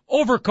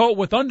overcoat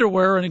with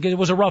underwear, and it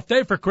was a rough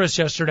day for Chris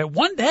yesterday.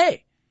 One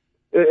day.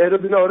 It'll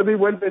be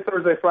Wednesday,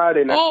 Thursday,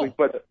 Friday next week,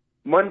 but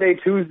Monday,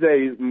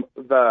 Tuesday,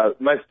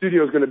 my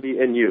studio is going to be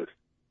in use.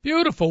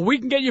 Beautiful. We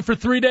can get you for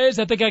 3 days.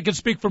 I think I can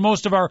speak for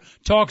most of our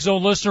Talk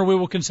Zone listener. We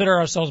will consider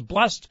ourselves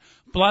blessed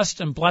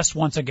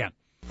once again.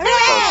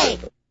 Hooray!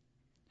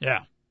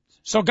 Yeah.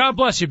 So God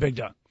bless you, Big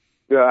Dog.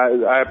 Yeah,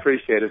 I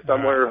appreciate it.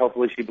 Somewhere,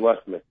 hopefully she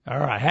blessed me. All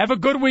right. Have a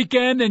good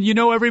weekend. And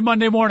every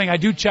Monday morning I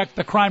do check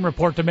the crime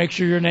report to make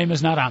sure your name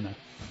is not on there.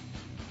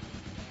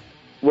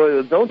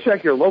 Well, don't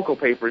check your local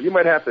paper. You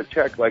might have to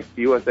check, like,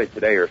 USA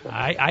Today or something.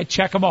 I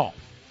check them all.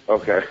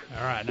 Okay.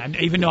 All right. And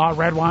even know how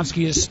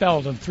Radwanski is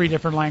spelled in 3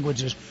 different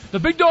languages. The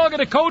Big Dog and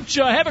the Coach,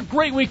 have a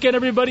great weekend,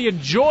 everybody.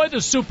 Enjoy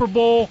the Super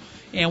Bowl.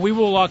 And we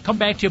will come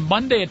back to you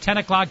Monday at 10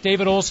 o'clock.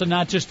 David Olson,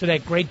 not just today.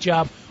 Great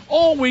job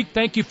all week.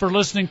 Thank you for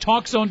listening.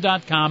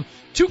 TalkZone.com.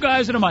 2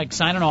 guys and a mic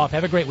signing off.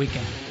 Have a great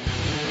weekend.